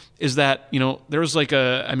 is that, there's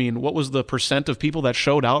what was the percent of people that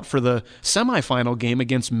showed out for the semifinal game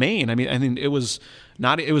against Maine? I mean, it was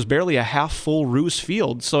barely a half full Roos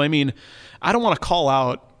Field. So, I mean, I don't want to call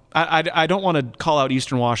out, I don't want to call out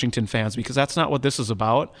Eastern Washington fans, because that's not what this is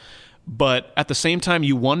about. But at the same time,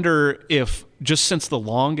 you wonder if just since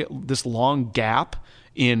this long gap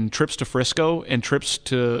in trips to Frisco and trips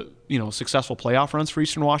to, successful playoff runs for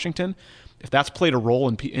Eastern Washington, if that's played a role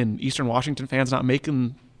in Eastern Washington fans not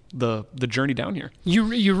making the journey down here.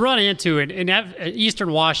 You run into it, and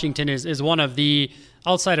Eastern Washington is one of the,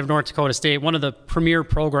 outside of North Dakota State, one of the premier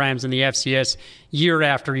programs in the FCS year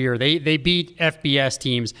after year. They beat FBS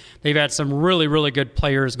teams. They've had some really, really good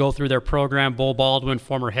players go through their program. Bo Baldwin,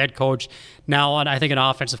 former head coach, now I think an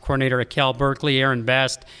offensive coordinator at Cal Berkeley, Aaron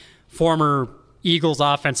Best, former Eagles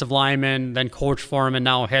offensive lineman, then coach for him, and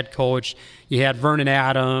now head coach. You had Vernon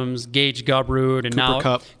Adams, Gage Gubrud,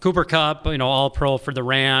 and Cooper Kupp, all-pro for the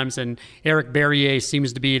Rams, and Eric Barriere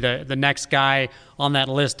seems to be the next guy on that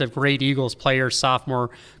list of great Eagles players, sophomore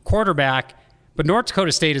quarterback. But North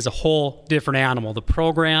Dakota State is a whole different animal. The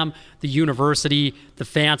program, the university, the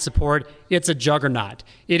fan support, it's a juggernaut.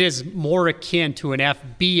 It is more akin to an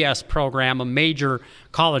FBS program, a major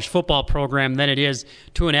college football program, than it is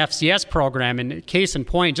to an FCS program. And case in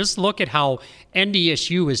point, just look at how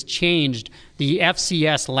NDSU has changed the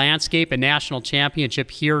FCS landscape and national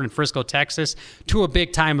championship here in Frisco, Texas, to a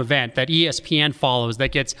big-time event that ESPN follows,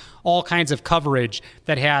 that gets all kinds of coverage,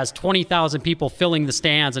 that has 20,000 people filling the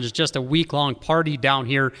stands, and it's just a week-long party down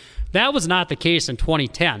here. That was not the case in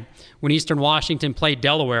 2010 when Eastern Washington played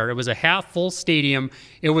Delaware. It was a half-full stadium.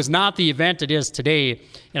 It was not the event it is today.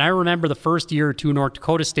 And I remember the first year or two North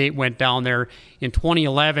Dakota State went down there in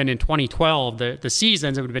 2011 and 2012. The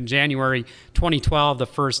seasons, it would have been January 2012, the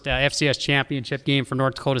first FCS championship game for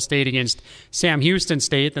North Dakota State against Sam Houston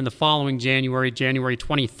State. Then the following January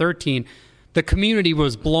 2013, the community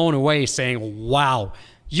was blown away saying, wow,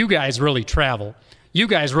 you guys really travel. You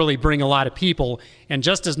guys really bring a lot of people. And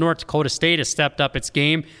just as North Dakota State has stepped up its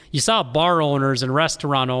game, you saw bar owners and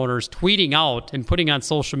restaurant owners tweeting out and putting on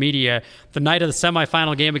social media the night of the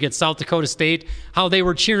semifinal game against South Dakota State, how they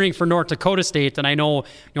were cheering for North Dakota State. And I know,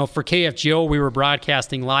 for KFGO, we were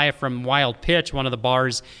broadcasting live from Wild Pitch, one of the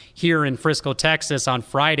bars here in Frisco, Texas, on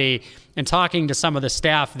Friday, and talking to some of the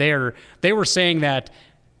staff there. They were saying that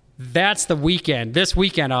that's the weekend, this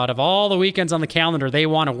weekend, out of all the weekends on the calendar they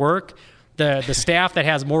want to work, the staff that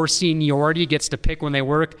has more seniority gets to pick when they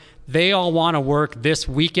work. They all want to work this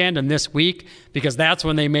weekend and this week because that's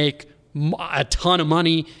when they make a ton of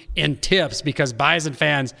money in tips, because Bison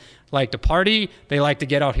fans like to party, they like to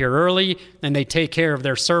get out here early, and they take care of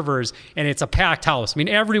their servers, and it's a packed house. I mean,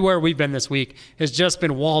 everywhere we've been this week has just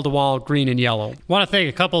been wall-to-wall green and yellow. Want to thank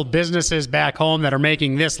a couple of businesses back home that are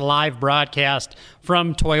making this live broadcast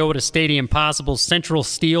from Toyota Stadium possible. Central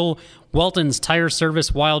Steel, Welton's Tire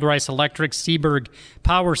Service, Wild Rice Electric, Seaberg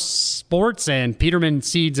Power Sports, and Peterman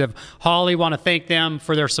Seeds of Hawley. Want to thank them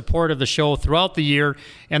for their support of the show throughout the year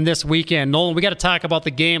and this weekend. Nolan, we got to talk about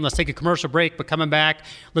the game. Let's take a commercial break, but coming back,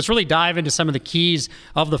 let's really dive into some of the keys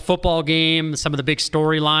of the football game, some of the big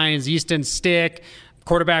storylines. Easton Stick,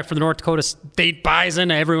 quarterback for the North Dakota State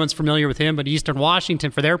Bison. Everyone's familiar with him, but Eastern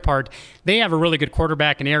Washington, for their part, they have a really good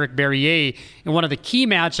quarterback in Eric Barriere. And one of the key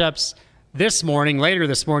matchups later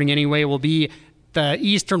this morning anyway, will be the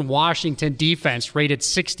Eastern Washington defense, rated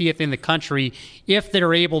 60th in the country, if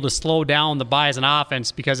they're able to slow down the Bison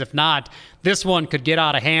offense, because if not, this one could get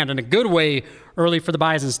out of hand in a good way early for the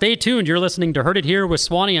Bison. Stay tuned. You're listening to Heard It Here with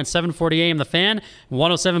Swanee on 740 AM The Fan,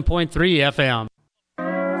 107.3 FM.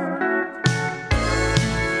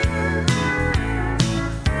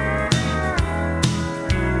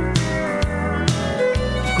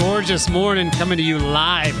 Gorgeous morning coming to you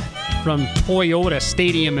live from Toyota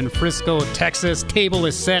Stadium in Frisco, Texas. Table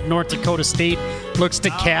is set. North Dakota State looks to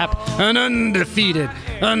cap an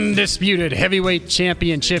undisputed heavyweight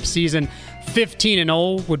championship season.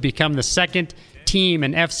 15-0 would become the second team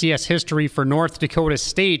in FCS history for North Dakota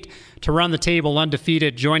State to run the table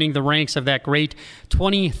undefeated, joining the ranks of that great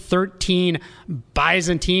 2013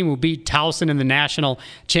 Bison team who beat Towson in the national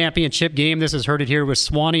championship game. This is Heard It Here with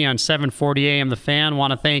Swanee on 740 AM The Fan. Want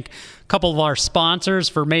to thank a couple of our sponsors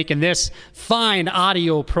for making this fine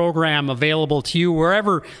audio program available to you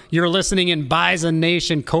wherever you're listening in Bison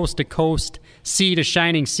Nation, coast to coast, sea to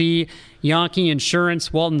shining sea. Yankee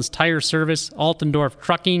Insurance, Walton's Tire Service, Altendorf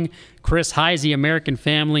Trucking, Chris Heisey, American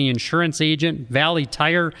Family Insurance Agent, Valley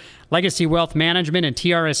Tire, Legacy Wealth Management, and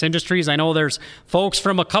TRS Industries. I know there's folks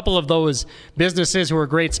from a couple of those businesses who are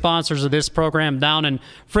great sponsors of this program down in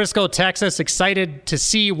Frisco, Texas. Excited to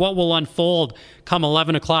see what will unfold come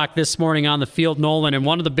 11 o'clock this morning on the field, Nolan. And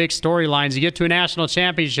one of the big storylines, you get to a national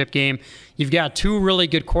championship game, you've got two really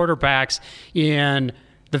good quarterbacks in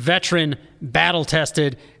the veteran,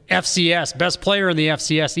 battle-tested FCS, best player in the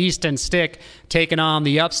FCS, Easton Stick, taking on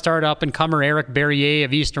the upstart, up-and-comer Eric Barriere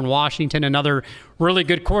of Eastern Washington, another really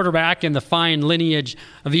good quarterback in the fine lineage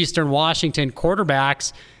of Eastern Washington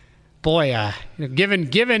quarterbacks. Boy, given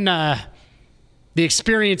the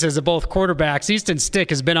experiences of both quarterbacks, Easton Stick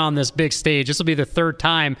has been on this big stage. This will be the third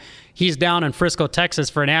time he's down in Frisco, Texas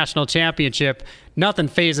for a national championship. Nothing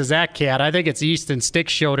phases that cat. I think it's Easton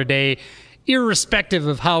Stick's show today, irrespective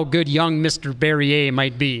of how good young Mr. Barriere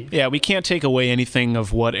might be. Yeah, we can't take away anything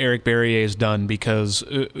of what Eric Barriere has done because,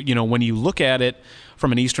 when you look at it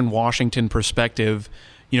from an Eastern Washington perspective,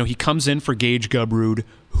 he comes in for Gage Gubrud,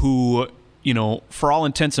 who for all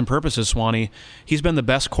intents and purposes, Swanee, he's been the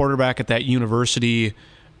best quarterback at that university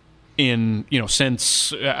since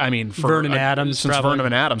Vernon Adams, since probably.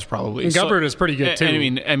 Vernon Adams probably. And Gubrud is pretty good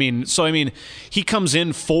too. He comes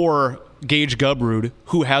in for Gage Gubrud,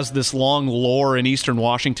 who has this long lore in Eastern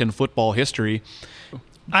Washington football history.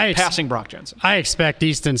 Passing Brock Jensen. I expect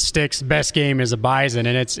Easton Stick's best game is a Bison,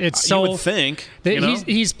 and it's so. You would think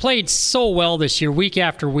he's played so well this year, week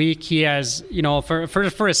after week. He has,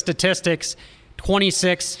 for his statistics,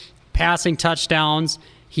 26 passing touchdowns.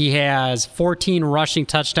 He has 14 rushing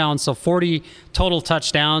touchdowns, so 40 total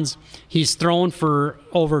touchdowns. He's thrown for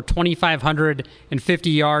over 2,550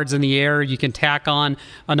 yards in the air. You can tack on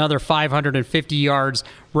another 550 yards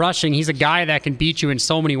rushing. He's a guy that can beat you in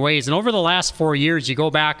so many ways. And over the last 4 years, you go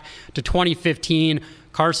back to 2015,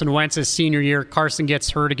 Carson Wentz's senior year. Carson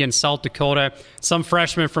gets hurt against South Dakota. Some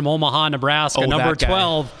freshman from Omaha, Nebraska, number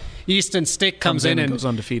 12. Easton Stick comes in and goes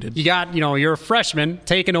undefeated. You got, you're a freshman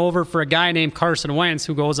taking over for a guy named Carson Wentz,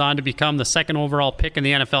 who goes on to become the second overall pick in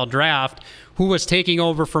the NFL draft, who was taking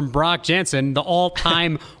over from Brock Jensen, the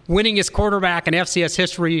all-time winningest quarterback in FCS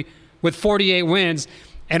history with 48 wins.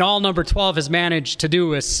 And all number 12 has managed to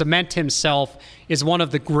do is cement himself as one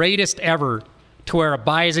of the greatest ever to wear a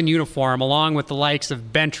Bison uniform, along with the likes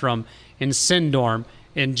of Bentram and Sindorm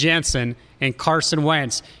and Jensen and Carson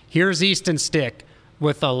Wentz. Here's Easton Stick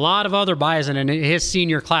with a lot of other Bison in his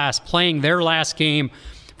senior class playing their last game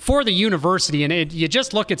for the university. And you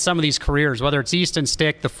just look at some of these careers, whether it's Easton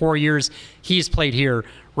Stick, the 4 years he's played here,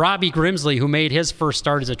 Robbie Grimsley, who made his first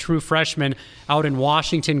start as a true freshman out in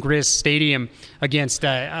Washington Grizz Stadium against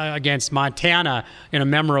Montana in a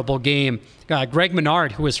memorable game. Greg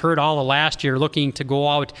Menard, who was hurt all of last year, looking to go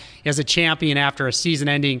out as a champion after a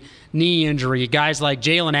season-ending knee injury. Guys like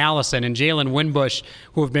Jalen Allison and Jalen Winbush,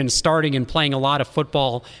 who have been starting and playing a lot of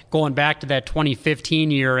football going back to that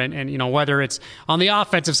 2015 year. And whether it's on the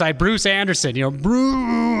offensive side, Bruce Anderson,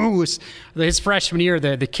 Bruce, his freshman year,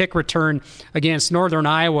 the kick return against Northern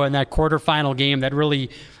Iowa in that quarterfinal game that really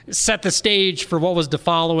set the stage for what was to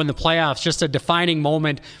follow in the playoffs. Just a defining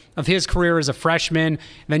moment of his career as a freshman. And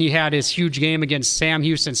then you had his huge game against Sam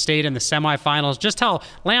Houston State in the semifinals. Just how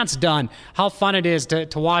Lance Dunn, how fun it is to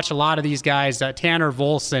watch a lot of these guys, Tanner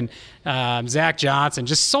Volson, Zach Johnson,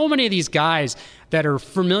 just so many of these guys that are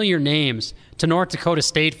familiar names to North Dakota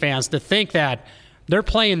State fans, to think that they're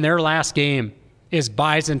playing their last game is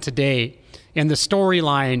Bison today, and the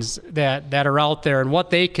storylines that are out there and what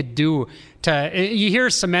they could do you hear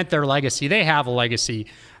cement their legacy. They have a legacy.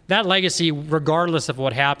 That legacy, regardless of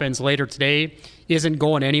what happens later today, isn't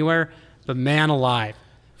going anywhere. But man alive,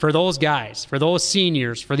 for those guys, for those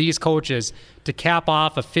seniors, for these coaches to cap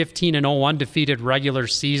off a 15-0 undefeated regular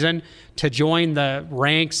season, to join the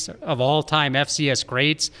ranks of all-time FCS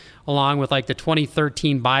greats, along with like the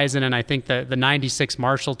 2013 Bison and I think the 96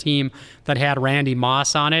 Marshall team that had Randy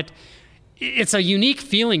Moss on it. It's a unique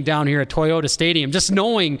feeling down here at Toyota Stadium, just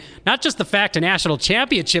knowing not just the fact a national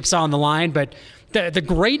championship's on the line, but the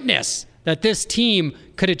greatness that this team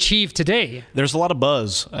could achieve today. There's a lot of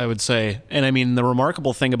buzz, I would say. And I mean, the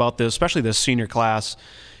remarkable thing about this, especially this senior class,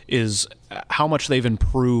 is how much they've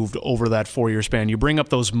improved over that 4-year span. You bring up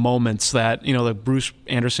those moments that, the Bruce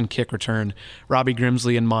Anderson kick return, Robbie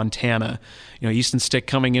Grimsley in Montana, Easton Stick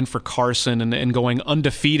coming in for Carson and going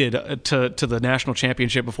undefeated to the national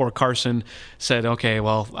championship before Carson said, okay,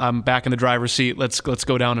 well, I'm back in the driver's seat. Let's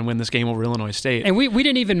go down and win this game over Illinois State. And we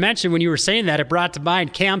didn't even mention, when you were saying that, it brought to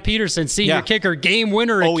mind Cam Peterson, senior kicker, game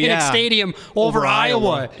winner at Kinnick Stadium over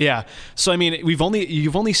Iowa. Yeah. So, I mean, you've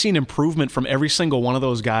only seen improvement from every single one of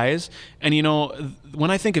those guys. And,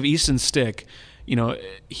 when I think of Easton Stick,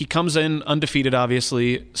 he comes in undefeated,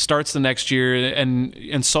 obviously, starts the next year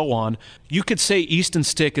and so on. You could say Easton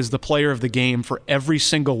Stick is the player of the game for every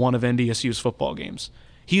single one of NDSU's football games.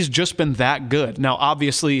 He's just been that good. Now,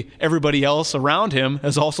 obviously, everybody else around him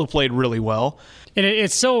has also played really well. And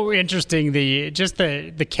it's so interesting,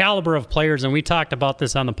 the caliber of players, and we talked about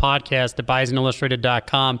this on the podcast at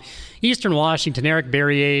BisonIllustrated.com. Eastern Washington, Eric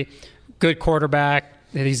Berrier, good quarterback.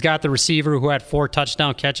 He's got the receiver who had 4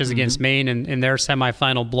 touchdown catches against Maine in their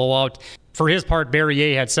semifinal blowout. For his part,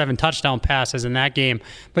 Berrier had 7 touchdown passes in that game.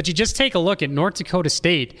 But you just take a look at North Dakota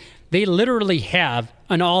State. They literally have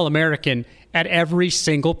an All-American at every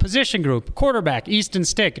single position group. Quarterback, Easton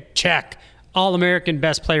Stick, check. All-American,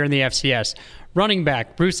 best player in the FCS. Running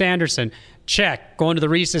back, Bruce Anderson, check. Going to the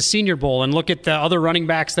Reese's Senior Bowl, and look at the other running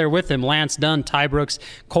backs there with him: Lance Dunn, Ty Brooks,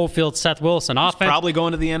 Cofield, Seth Wilson. Probably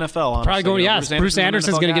going to the NFL, honestly. Probably going, yes. Bruce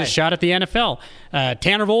Anderson's going to get a shot at the NFL.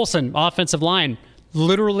 Tanner Volson, offensive line.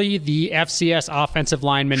 Literally the FCS offensive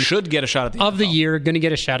lineman. Should get a shot at the NFL. Of the year, going to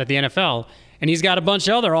get a shot at the NFL. and he's got a bunch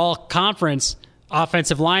of other all-conference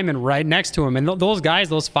offensive linemen right next to him. And those guys,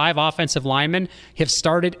 those 5 offensive linemen, have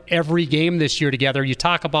started every game this year together. You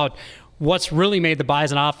talk about what's really made the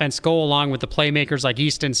Bison offense go, along with the playmakers like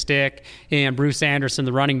Easton Stick and Bruce Anderson,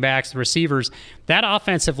 the running backs, the receivers. That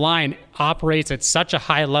offensive line operates at such a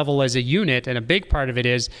high level as a unit, and a big part of it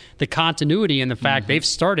is the continuity and the fact they've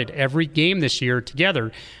started every game this year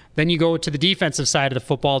together. Then you go to the defensive side of the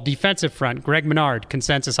football, defensive front, Greg Menard,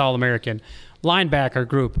 consensus All-American. Linebacker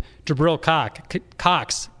group, Jabril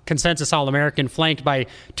Cox, consensus All-American, flanked by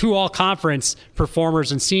 2 all-conference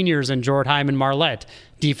performers and seniors in Jord Hyman Marlette.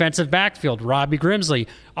 Defensive backfield, Robbie Grimsley,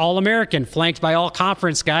 All-American, flanked by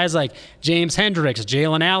all-conference guys like James Hendricks,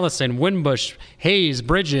 Jalen Allison, Winbush, Hayes,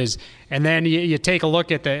 Bridges. And then you take a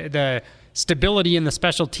look at the stability in the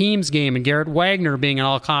special teams game, and Garrett Wagner being an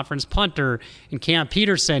all-conference punter, and Cam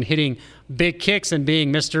Peterson hitting big kicks and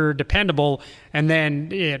being Mr. Dependable. And then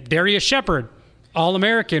Darius Shepard,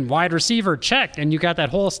 All-American, wide receiver, checked. And you got that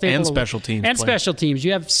whole stable. And special teams. And special teams.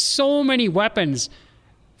 You have so many weapons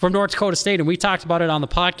from North Dakota State, and we talked about it on the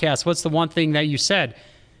podcast. What's the one thing that you said?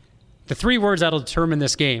 The 3 words that'll determine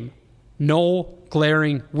this game: no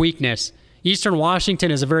glaring weakness. Eastern Washington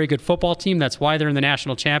is a very good football team. That's why they're in the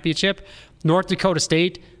national championship. North Dakota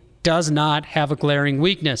State does not have a glaring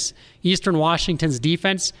weakness. Eastern Washington's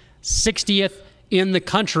defense, 60th in the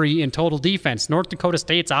country in total defense. North Dakota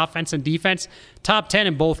State's offense and defense, top 10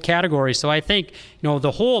 in both categories. So I think,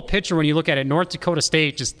 the whole picture, when you look at it, North Dakota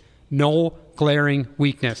State, just no glaring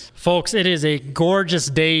weakness. Folks, it is a gorgeous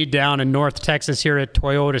day down in North Texas here at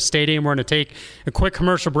Toyota Stadium. We're going to take a quick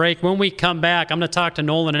commercial break. When we come back, I'm going to talk to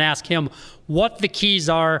Nolan and ask him what the keys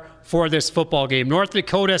are for this football game. North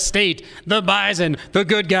Dakota State, the Bison, the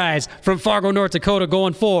good guys from Fargo, North Dakota,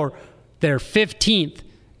 going for their 15th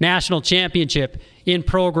national championship in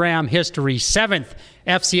program history, 7th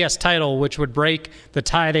FCS title, which would break the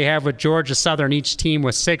tie they have with Georgia Southern, each team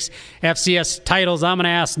with 6 FCS titles. I'm going to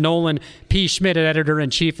ask Nolan P. Schmidt,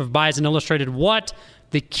 editor-in-chief of Bison Illustrated, what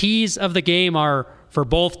the keys of the game are for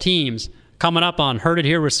both teams. Coming up on Heard It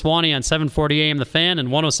Here with Swanee on 740 AM The Fan and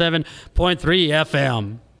 107.3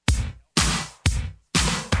 FM.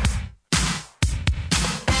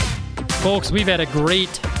 Folks, we've had a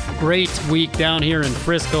great week down here in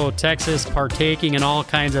Frisco, Texas, partaking in all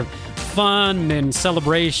kinds of fun and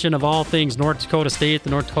celebration of all things North Dakota State. The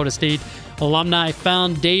North Dakota State Alumni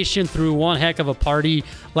Foundation threw one heck of a party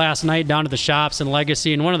last night down to the shops in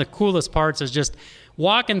Legacy. And one of the coolest parts is just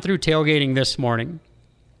walking through tailgating this morning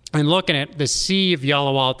and looking at the sea of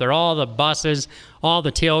yellow out there, all the buses, all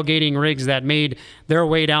the tailgating rigs that made their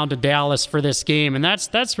way down to Dallas for this game. And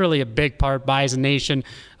that's really a big part, Bison Nation,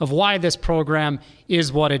 of why this program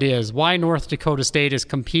is what it is, why North Dakota State is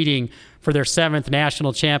competing for their 7th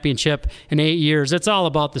national championship in 8 years. It's all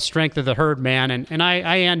about the strength of the herd, man. And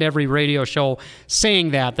I end every radio show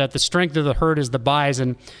saying that the strength of the herd is the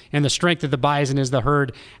Bison, and the strength of the Bison is the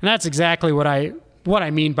herd. And that's exactly what I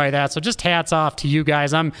mean by that. So just hats off to you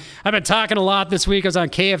guys. I've been talking a lot this week. I was on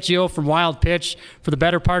KFGO from Wild Pitch for the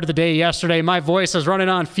better part of the day yesterday. My voice is running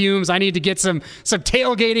on fumes. I need to get some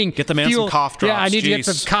tailgating. Get the man fuel. some cough drops. Yeah, I need to get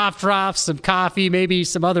some cough drops, some coffee, maybe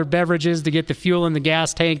some other beverages to get the fuel in the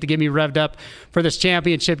gas tank to get me revved up for this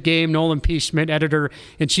championship game. Nolan P. Schmidt,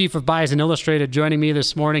 editor-in-chief of Bison Illustrated, joining me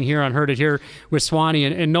this morning here on Heard It Here with Swanee.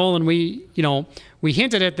 And Nolan, we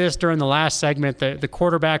hinted at this during the last segment, the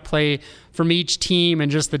quarterback play from each team and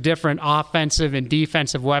just the different offensive and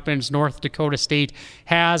defensive weapons North Dakota State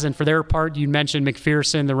has. And for their part, you mentioned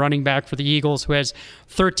McPherson, the running back for the Eagles, who has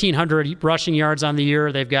 1,300 rushing yards on the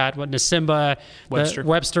year. They've got Nasimba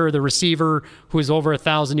Webster, the receiver, who is over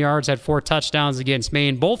 1,000 yards, had 4 touchdowns against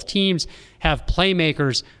Maine. Both teams have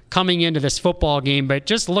playmakers coming into this football game, but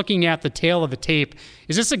just looking at the tail of the tape,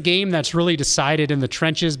 is this a game that's really decided in the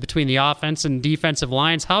trenches between the offense and defensive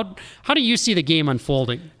lines? How do you see the game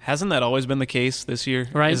unfolding? Hasn't that always been the case this year?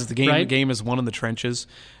 Right. The game is won in the trenches.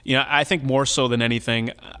 I think more so than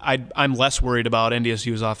anything, I'm less worried about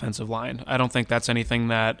NDSU's offensive line. I don't think that's anything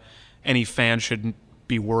that any fan should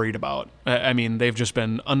be worried about. I mean, they've just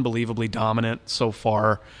been unbelievably dominant so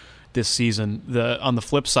far this season. On the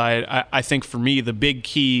flip side, I think for me the big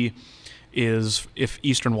key is if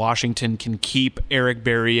Eastern Washington can keep Eric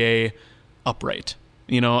Barriere upright.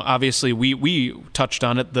 Obviously we touched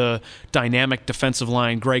on it, the dynamic defensive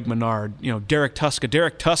line, Greg Menard, Derek Tuska.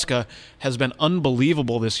 Derek Tuska has been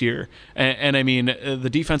unbelievable this year. And I mean, the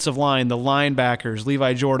defensive line, the linebackers,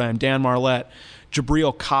 Levi Jordan, Dan Marlette,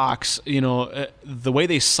 Jabril Cox, the way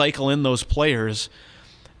they cycle in those players,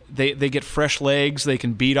 they get fresh legs. They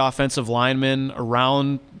can beat offensive linemen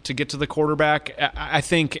around to get to the quarterback. I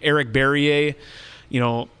think Eric Barriere,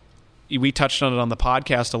 we touched on it on the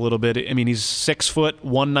podcast a little bit. I mean, he's 6 foot,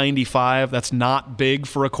 195. That's not big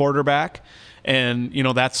for a quarterback. And,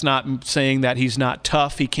 that's not saying that he's not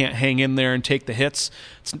tough. He can't hang in there and take the hits.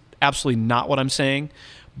 It's absolutely not what I'm saying.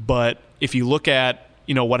 But if you look at,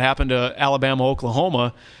 what happened to Alabama,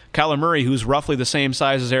 Oklahoma, Kyler Murray, who's roughly the same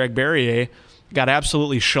size as Eric Berrier, got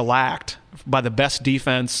absolutely shellacked by the best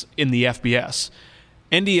defense in the FBS.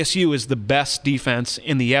 NDSU is the best defense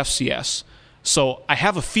in the FCS. So I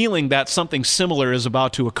have a feeling that something similar is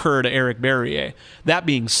about to occur to Eric Berrier. That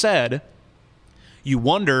being said, you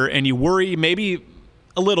wonder and you worry maybe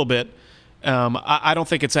a little bit. I don't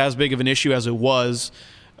think it's as big of an issue as it was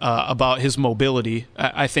about his mobility.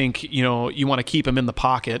 I think, you want to keep him in the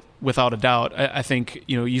pocket without a doubt. I think,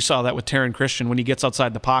 you saw that with Taryn Christian. When he gets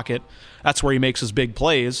outside the pocket, that's where he makes his big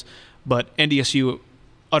plays. But NDSU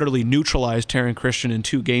utterly neutralized Taryn Christian in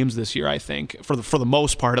 2 games this year, I think, for the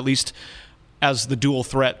most part, at least as the dual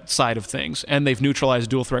threat side of things. And they've neutralized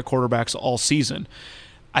dual threat quarterbacks all season.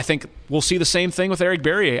 I think we'll see the same thing with Eric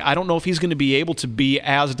Berrier. I don't know if he's going to be able to be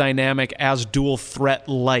as dynamic, as dual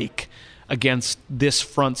threat-like against this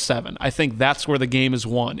front seven. I think that's where the game is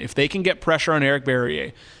won. If they can get pressure on Eric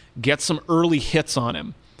Berrier, get some early hits on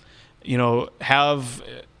him, have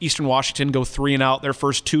Eastern Washington go 3 and out their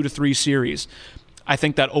first 2 to 3 series, I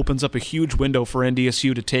think that opens up a huge window for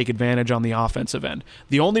NDSU to take advantage on the offensive end.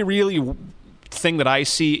 The only really thing that I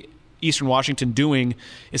see Eastern Washington doing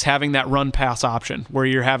is having that run-pass option where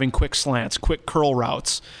you're having quick slants, quick curl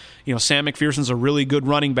routes. Sam McPherson's a really good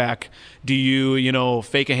running back. Do you,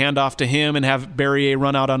 fake a handoff to him and have Berrier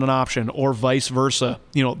run out on an option, or vice versa?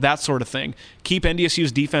 That sort of thing. Keep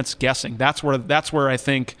NDSU's defense guessing. That's where I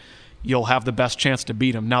think you'll have the best chance to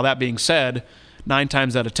beat them. Now, that being said, 9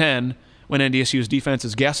 times out of 10, when NDSU's defense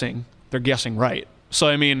is guessing, they're guessing right. So,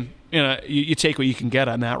 I mean, you take what you can get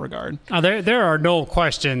on that regard. There are no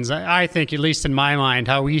questions. I think, at least in my mind,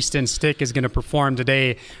 how Easton Stick is going to perform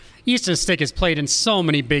today. Easton Stick has played in so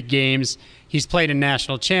many big games. He's played in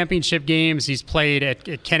national championship games. He's played at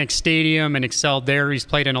Kinnick Stadium and excelled there. He's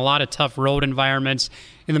played in a lot of tough road environments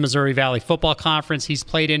in the Missouri Valley Football Conference. He's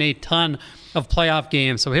played in a ton of playoff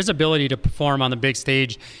games. So his ability to perform on the big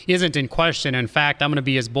stage isn't in question. In fact, I'm going to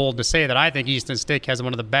be as bold to say that I think Easton Stick has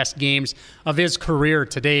one of the best games of his career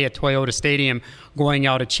today at Toyota Stadium, going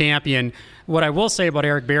out a champion. What I will say about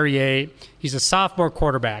Eric Berrier, he's a sophomore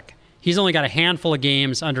quarterback. He's only got a handful of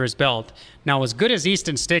games under his belt. Now, as good as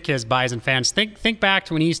Easton Stick is, Bison fans, think back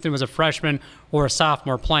to when Easton was a freshman or a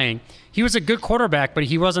sophomore playing. He was a good quarterback, but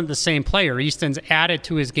he wasn't the same player. Easton's added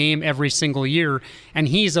to his game every single year, and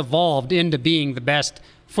he's evolved into being the best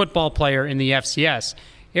football player in the FCS.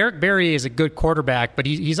 Eric Berrier is a good quarterback, but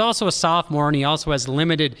he's also a sophomore, and he also has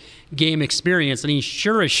limited game experience, and he's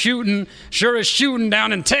sure as shooting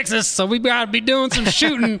down in Texas, so we got to be doing some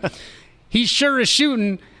shooting. He's sure as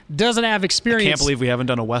shooting. Doesn't have experience. I can't believe we haven't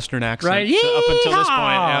done a Western accent right? up until this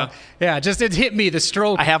point. Yeah, just it hit me, the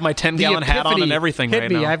stroke. I have my 10-gallon hat on and everything hit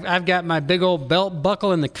right me. now. I've got my big old belt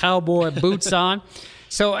buckle and the cowboy boots on.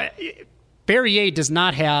 So Berrier does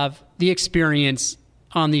not have the experience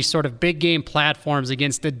on these sort of big game platforms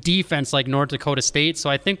against a defense like North Dakota State. So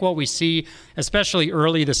I think what we see, especially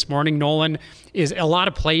early this morning, Nolan, is a lot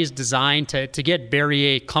of plays designed to get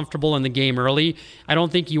Berrier comfortable in the game early. I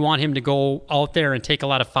don't think you want him to go out there and take a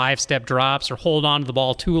lot of 5-step drops or hold on to the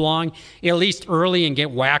ball too long, at least early, and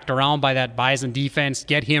get whacked around by that Bison defense,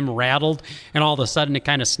 get him rattled, and all of a sudden it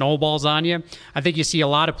kind of snowballs on you. I think you see a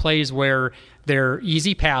lot of plays where they're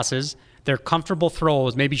easy passes, they're comfortable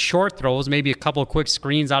throws, maybe short throws, maybe a couple of quick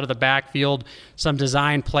screens out of the backfield, some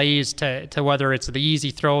design plays to whether it's the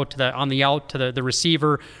easy throw to on the out to the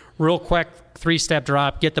receiver, real quick 3-step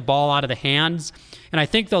drop, get the ball out of the hands. And I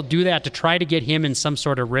think they'll do that to try to get him in some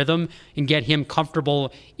sort of rhythm and get him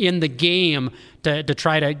comfortable in the game to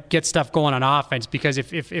try to get stuff going on offense. Because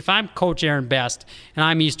if I'm Coach Aaron Best and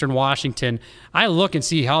I'm Eastern Washington, I look and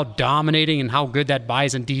see how dominating and how good that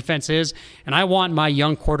Bison defense is. And I want my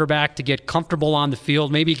young quarterback to get comfortable on the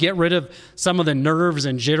field, maybe get rid of some of the nerves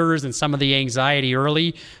and jitters and some of the anxiety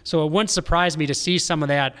early. So it wouldn't surprise me to see some of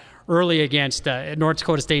that early against North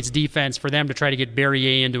Dakota State's defense for them to try to get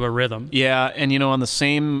Berrier into a rhythm. Yeah, and on the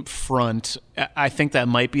same front, I think that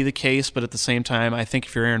might be the case, but at the same time, I think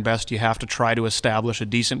if you're Aaron Best, you have to try to establish a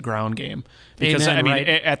decent ground game. Because, Amen, right.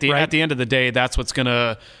 at the end of the day, that's what's going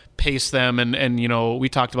to pace them, and we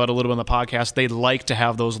talked about it a little bit on the podcast. They like to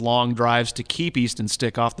have those long drives to keep Easton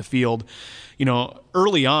Stick off the field.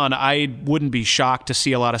 Early on, I wouldn't be shocked to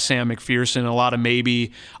see a lot of Sam McPherson, a lot of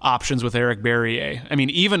maybe options with Eric Berrier. I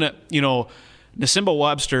mean, even Nasimba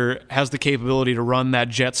Webster has the capability to run that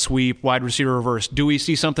jet sweep, wide receiver reverse. Do we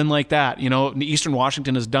see something like that? Eastern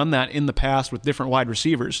Washington has done that in the past with different wide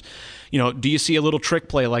receivers. Do you see a little trick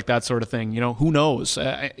play like that sort of thing? Who knows?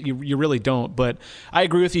 You really don't. But I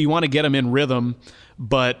agree with you. You want to get them in rhythm,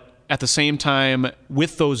 but at the same time,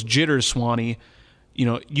 with those jitters, Swanee,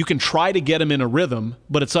 you can try to get him in a rhythm,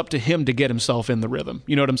 but it's up to him to get himself in the rhythm.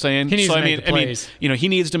 You know what I'm saying? He needs to make the plays. He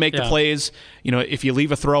needs to make the plays. If you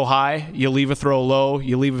leave a throw high, you leave a throw low,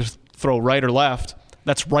 you leave a throw right or left,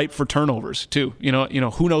 that's ripe for turnovers too.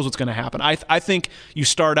 Who knows what's going to happen. I think you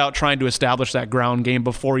start out trying to establish that ground game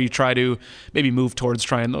before you try to maybe move towards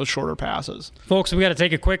trying those shorter passes. Folks, we got to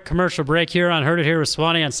take a quick commercial break here on Heard It Here with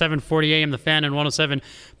Swanee on 740 AM The Fan and 107.3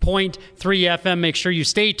 FM. Make sure you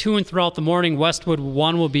stay tuned throughout the morning. Westwood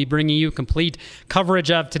One will be bringing you complete coverage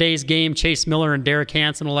of today's game. Chase Miller and Derek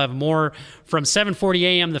Hansen will have more from 740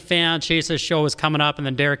 AM The Fan. Chase's show is coming up, and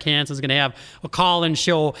then Derek Hansen is going to have a call-in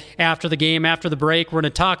show after the game. After the break, we're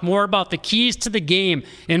going to talk more about the keys to the game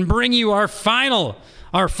and bring you our final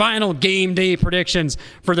game day predictions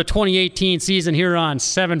for the 2018 season here on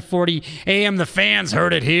 740 AM. The Fans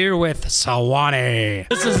Heard It Here with Swanee.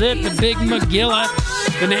 This is it, the Big Magilla,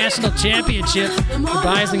 the national championship. The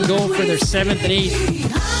Bison go for their 7th and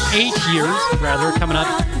 8th years, coming up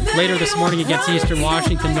later this morning against Eastern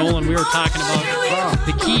Washington. Nolan, we were talking about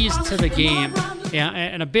the keys to the game.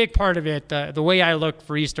 And a big part of it, the way I look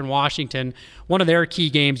for Eastern Washington, one of their key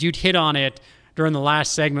games, you'd hit on it during the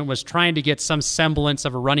last segment, was trying to get some semblance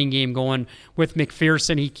of a running game going with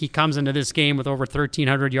McPherson. He comes into this game with over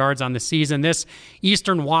 1,300 yards on the season. This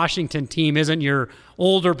Eastern Washington team isn't your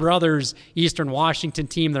older brother's Eastern Washington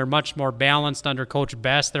team. They're much more balanced under Coach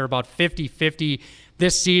Best. They're about 50-50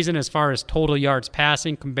 this season as far as total yards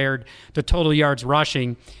passing compared to total yards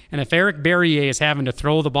rushing. And if Eric Berrier is having to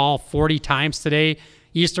throw the ball 40 times today,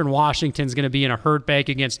 Eastern Washington's going to be in a hurt bag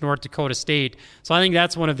against North Dakota State. So I think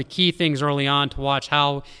that's one of the key things early on to watch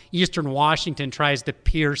how Eastern Washington tries to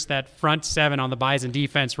pierce that front seven on the Bison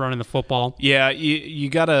defense running the football. Yeah, you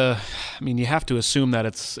gotta. You have to assume that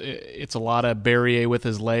it's a lot of Berrier with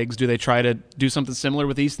his legs. Do they try to do something similar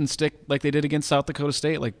with Easton Stick like they did against South Dakota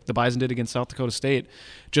State, like the Bison did against South Dakota State?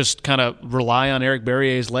 Just kind of rely on Eric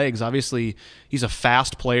Berrier's legs. Obviously, he's a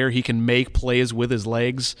fast player. He can make plays with his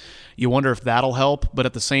legs. You wonder if that'll help. But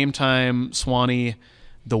at the same time, Swanee,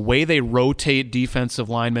 the way they rotate defensive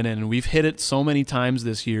linemen in, and we've hit it so many times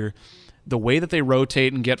this year, the way that they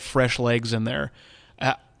rotate and get fresh legs in there,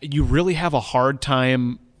 you really have a hard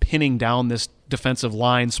time pinning down this defensive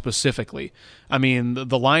line specifically. The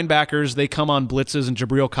linebackers, they come on blitzes, and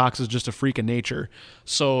Jabril Cox is just a freak of nature.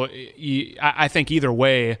 So I think either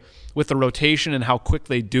way, with the rotation and how quick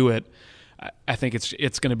they do it, I think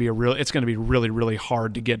it's going to be really, really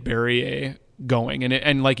hard to get Berrier going.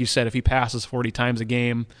 And like you said, if he passes 40 times a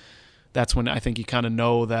game, that's when I think you kind of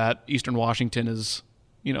know that Eastern Washington is,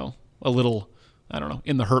 a little, I don't know,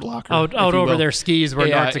 in the hurt locker. Out over their skis where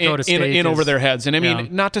North Dakota State in over their heads.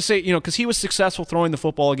 And not to say, because he was successful throwing the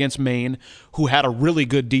football against Maine, who had a really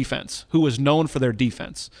good defense, who was known for their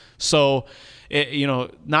defense. So,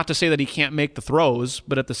 not to say that he can't make the throws,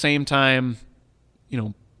 but at the same time,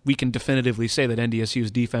 we can definitively say that NDSU's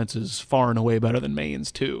defense is far and away better than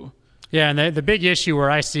Maine's too. Yeah, and the big issue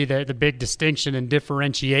where I see the big distinction and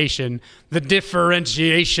differentiation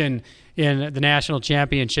in the national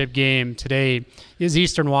championship game today is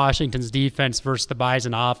Eastern Washington's defense versus the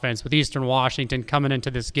Bison offense, with Eastern Washington coming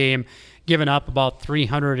into this game giving up about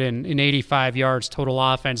 385 yards total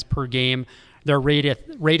offense per game. They're rated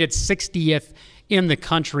 60th in the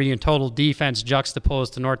country in total defense,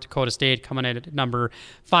 juxtaposed to North Dakota State coming in at number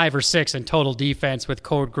 5 or 6 in total defense with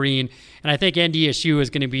Code Green. And I think NDSU is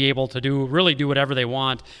going to be able to do whatever they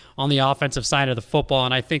want on the offensive side of the football.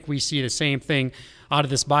 And I think we see the same thing out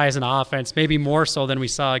of this Bison offense, maybe more so than we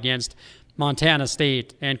saw against Montana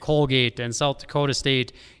State and Colgate and South Dakota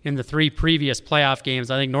State in the 3 previous playoff games.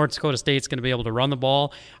 I think North Dakota State's going to be able to run the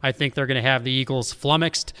ball. I think they're going to have the Eagles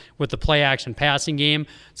flummoxed with the play-action passing game.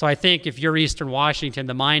 So I think if you're Eastern Washington,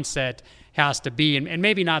 the mindset has to be, and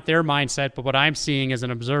maybe not their mindset, but what I'm seeing as an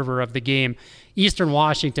observer of the game, Eastern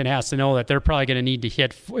Washington has to know that they're probably going to need to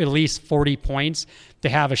hit at least 40 points to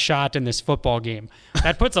have a shot in this football game.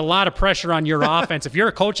 That puts a lot of pressure on your offense. If you're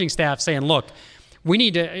a coaching staff saying, look, we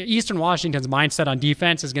need to, Eastern Washington's mindset on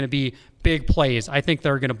defense is going to be big plays. I think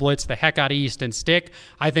they're going to blitz the heck out of Easton Stick.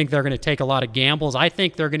 I think they're going to take a lot of gambles. I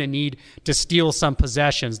think they're going to need to steal some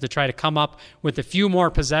possessions to try to come up with a few more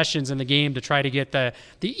possessions in the game to try to get the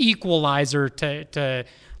equalizer to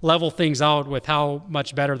level things out with how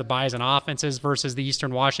much better the Bison offense is versus the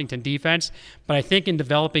Eastern Washington defense. But I think in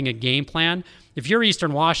developing a game plan, if you're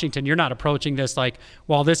Eastern Washington, you're not approaching this like,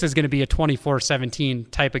 well, this is going to be a 24-17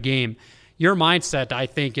 type of game. Your mindset, I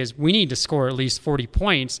think, is we need to score at least 40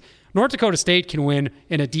 points. North Dakota State can win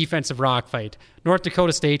in a defensive rock fight. North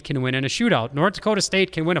Dakota State can win in a shootout. North Dakota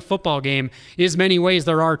State can win a football game. As many ways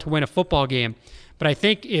there are to win a football game. But I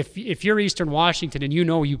think if you're Eastern Washington and you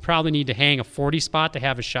know you probably need to hang a 40 spot to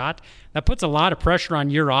have a shot, that puts a lot of pressure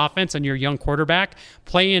on your offense and your young quarterback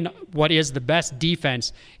playing what is the best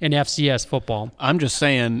defense in FCS football. I'm just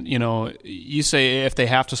saying, you say if they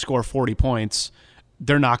have to score 40 points,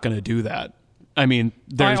 they're not going to do that. I mean,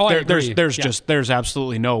 there's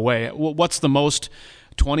absolutely no way. What's the most?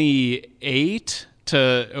 28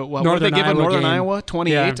 to what did they give in Northern Iowa?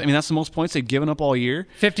 28. Yeah. I mean, that's the most points they've given up all year.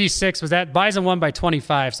 56 was that. Bison won by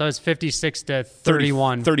 25, so it's 56 to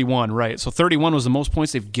 31. 31, right? So 31 was the most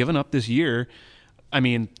points they've given up this year. I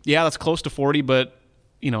mean, yeah, that's close to 40, but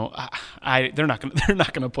they're not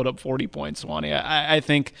going to put up 40 points, Swanee. I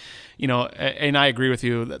think, and I agree with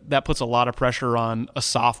you that puts a lot of pressure on a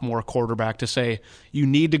sophomore quarterback to say you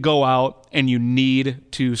need to go out and you need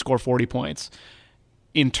to score 40 points.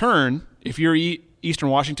 In turn, if you're Eastern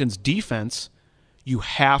Washington's defense, you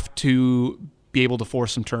have to be able to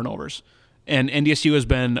force some turnovers. And NDSU has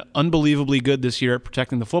been unbelievably good this year at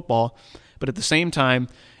protecting the football, but at the same time,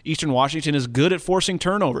 Eastern Washington is good at forcing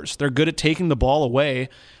turnovers. They're good at taking the ball away.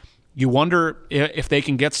 You wonder if they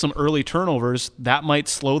can get some early turnovers. That might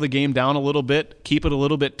slow the game down a little bit, keep it a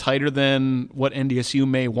little bit tighter than what NDSU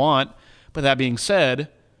may want. But that being said,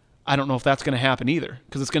 I don't know if that's going to happen either,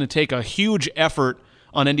 because it's going to take a huge effort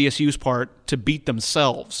on NDSU's part to beat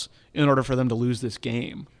themselves in order for them to lose this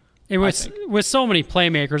game. And with so many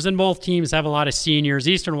playmakers, and both teams have a lot of seniors.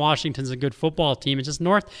 Eastern Washington's a good football team. It's just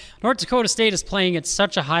North Dakota State is playing at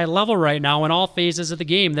such a high level right now in all phases of the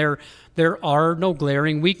game. There are no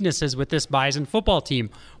glaring weaknesses with this Bison football team.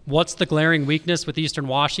 What's the glaring weakness with Eastern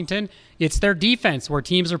Washington? It's their defense, where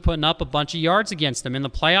teams are putting up a bunch of yards against them. In the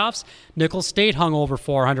playoffs, Nicholls State hung over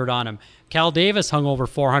 400 on them. Cal Davis hung over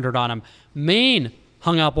 400 on them. Maine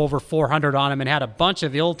hung up over 400 on him and had a bunch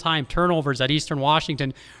of ill-timed turnovers that Eastern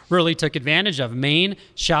Washington really took advantage of. Maine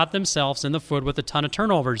shot themselves in the foot with a ton of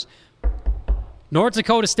turnovers. North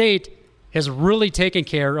Dakota State has really taken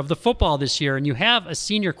care of the football this year, and you have a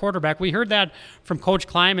senior quarterback. We heard that from Coach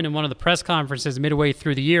Kleiman in one of the press conferences midway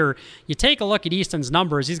through the year. You take a look at Easton's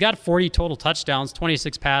numbers. He's got 40 total touchdowns,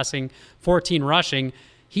 26 passing, 14 rushing.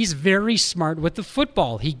 He's very smart with the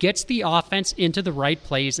football. He gets the offense into the right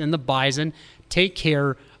place, and the Bison take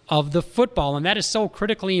care of the football, and that is so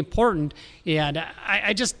critically important. And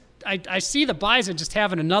I see the Bison just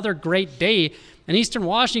having another great day, and Eastern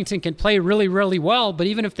Washington can play really, really well, but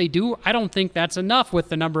even if they do, I don't think that's enough with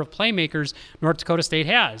the number of playmakers North Dakota State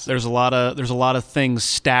has. There's a lot of things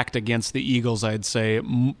stacked against the Eagles, I'd say,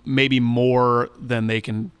 maybe more than they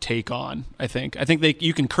can take on. I think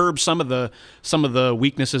you can curb some of the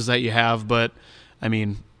weaknesses that you have, but I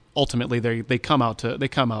mean, ultimately they come out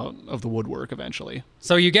of the woodwork eventually.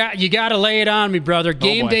 So you got to lay it on me, brother.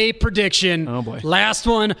 Game day prediction. Oh boy. Last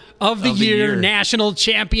one of the year, national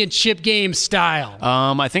championship game style.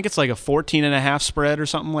 I think it's like a 14.5 spread or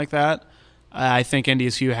something like that. I think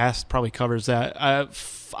NDSU probably covers that.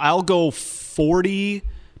 I'll go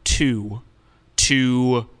 42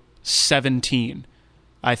 to 17.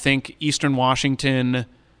 I think Eastern Washington,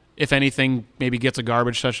 if anything, maybe gets a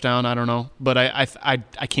garbage touchdown. I don't know. But I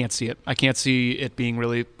can't see it. I can't see it being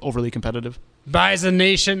really overly competitive. Bison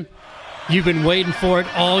Nation, you've been waiting for it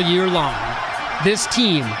all year long. This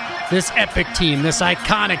team, this epic team, this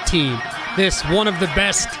iconic team, this one of the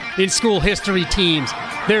best in school history teams,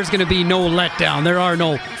 there's going to be no letdown. There are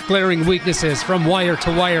no glaring weaknesses from wire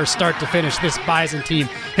to wire, start to finish. This Bison team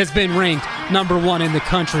has been ranked number 1 in the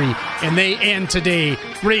country, and they end today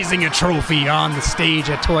raising a trophy on the stage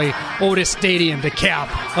at Toyota Stadium to cap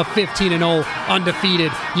a 15-0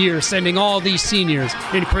 undefeated year, sending all these seniors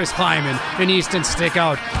in Chris Kleiman and Easton Stick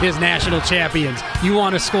out as national champions. You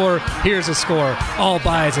want a score? Here's a score. All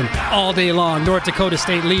Bison, all day long. North Dakota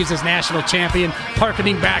State leaves as national champion,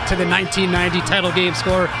 hearkening back to the 1990 title game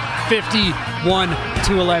score,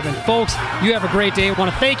 51-11. Folks, you have a great day. I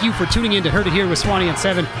want to thank you for tuning in to Herd It Here with Swanee at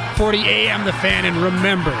 740 AM The Fan. And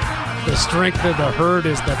remember, the strength of the herd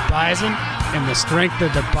is the bison, and the strength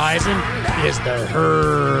of the bison is the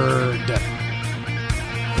herd.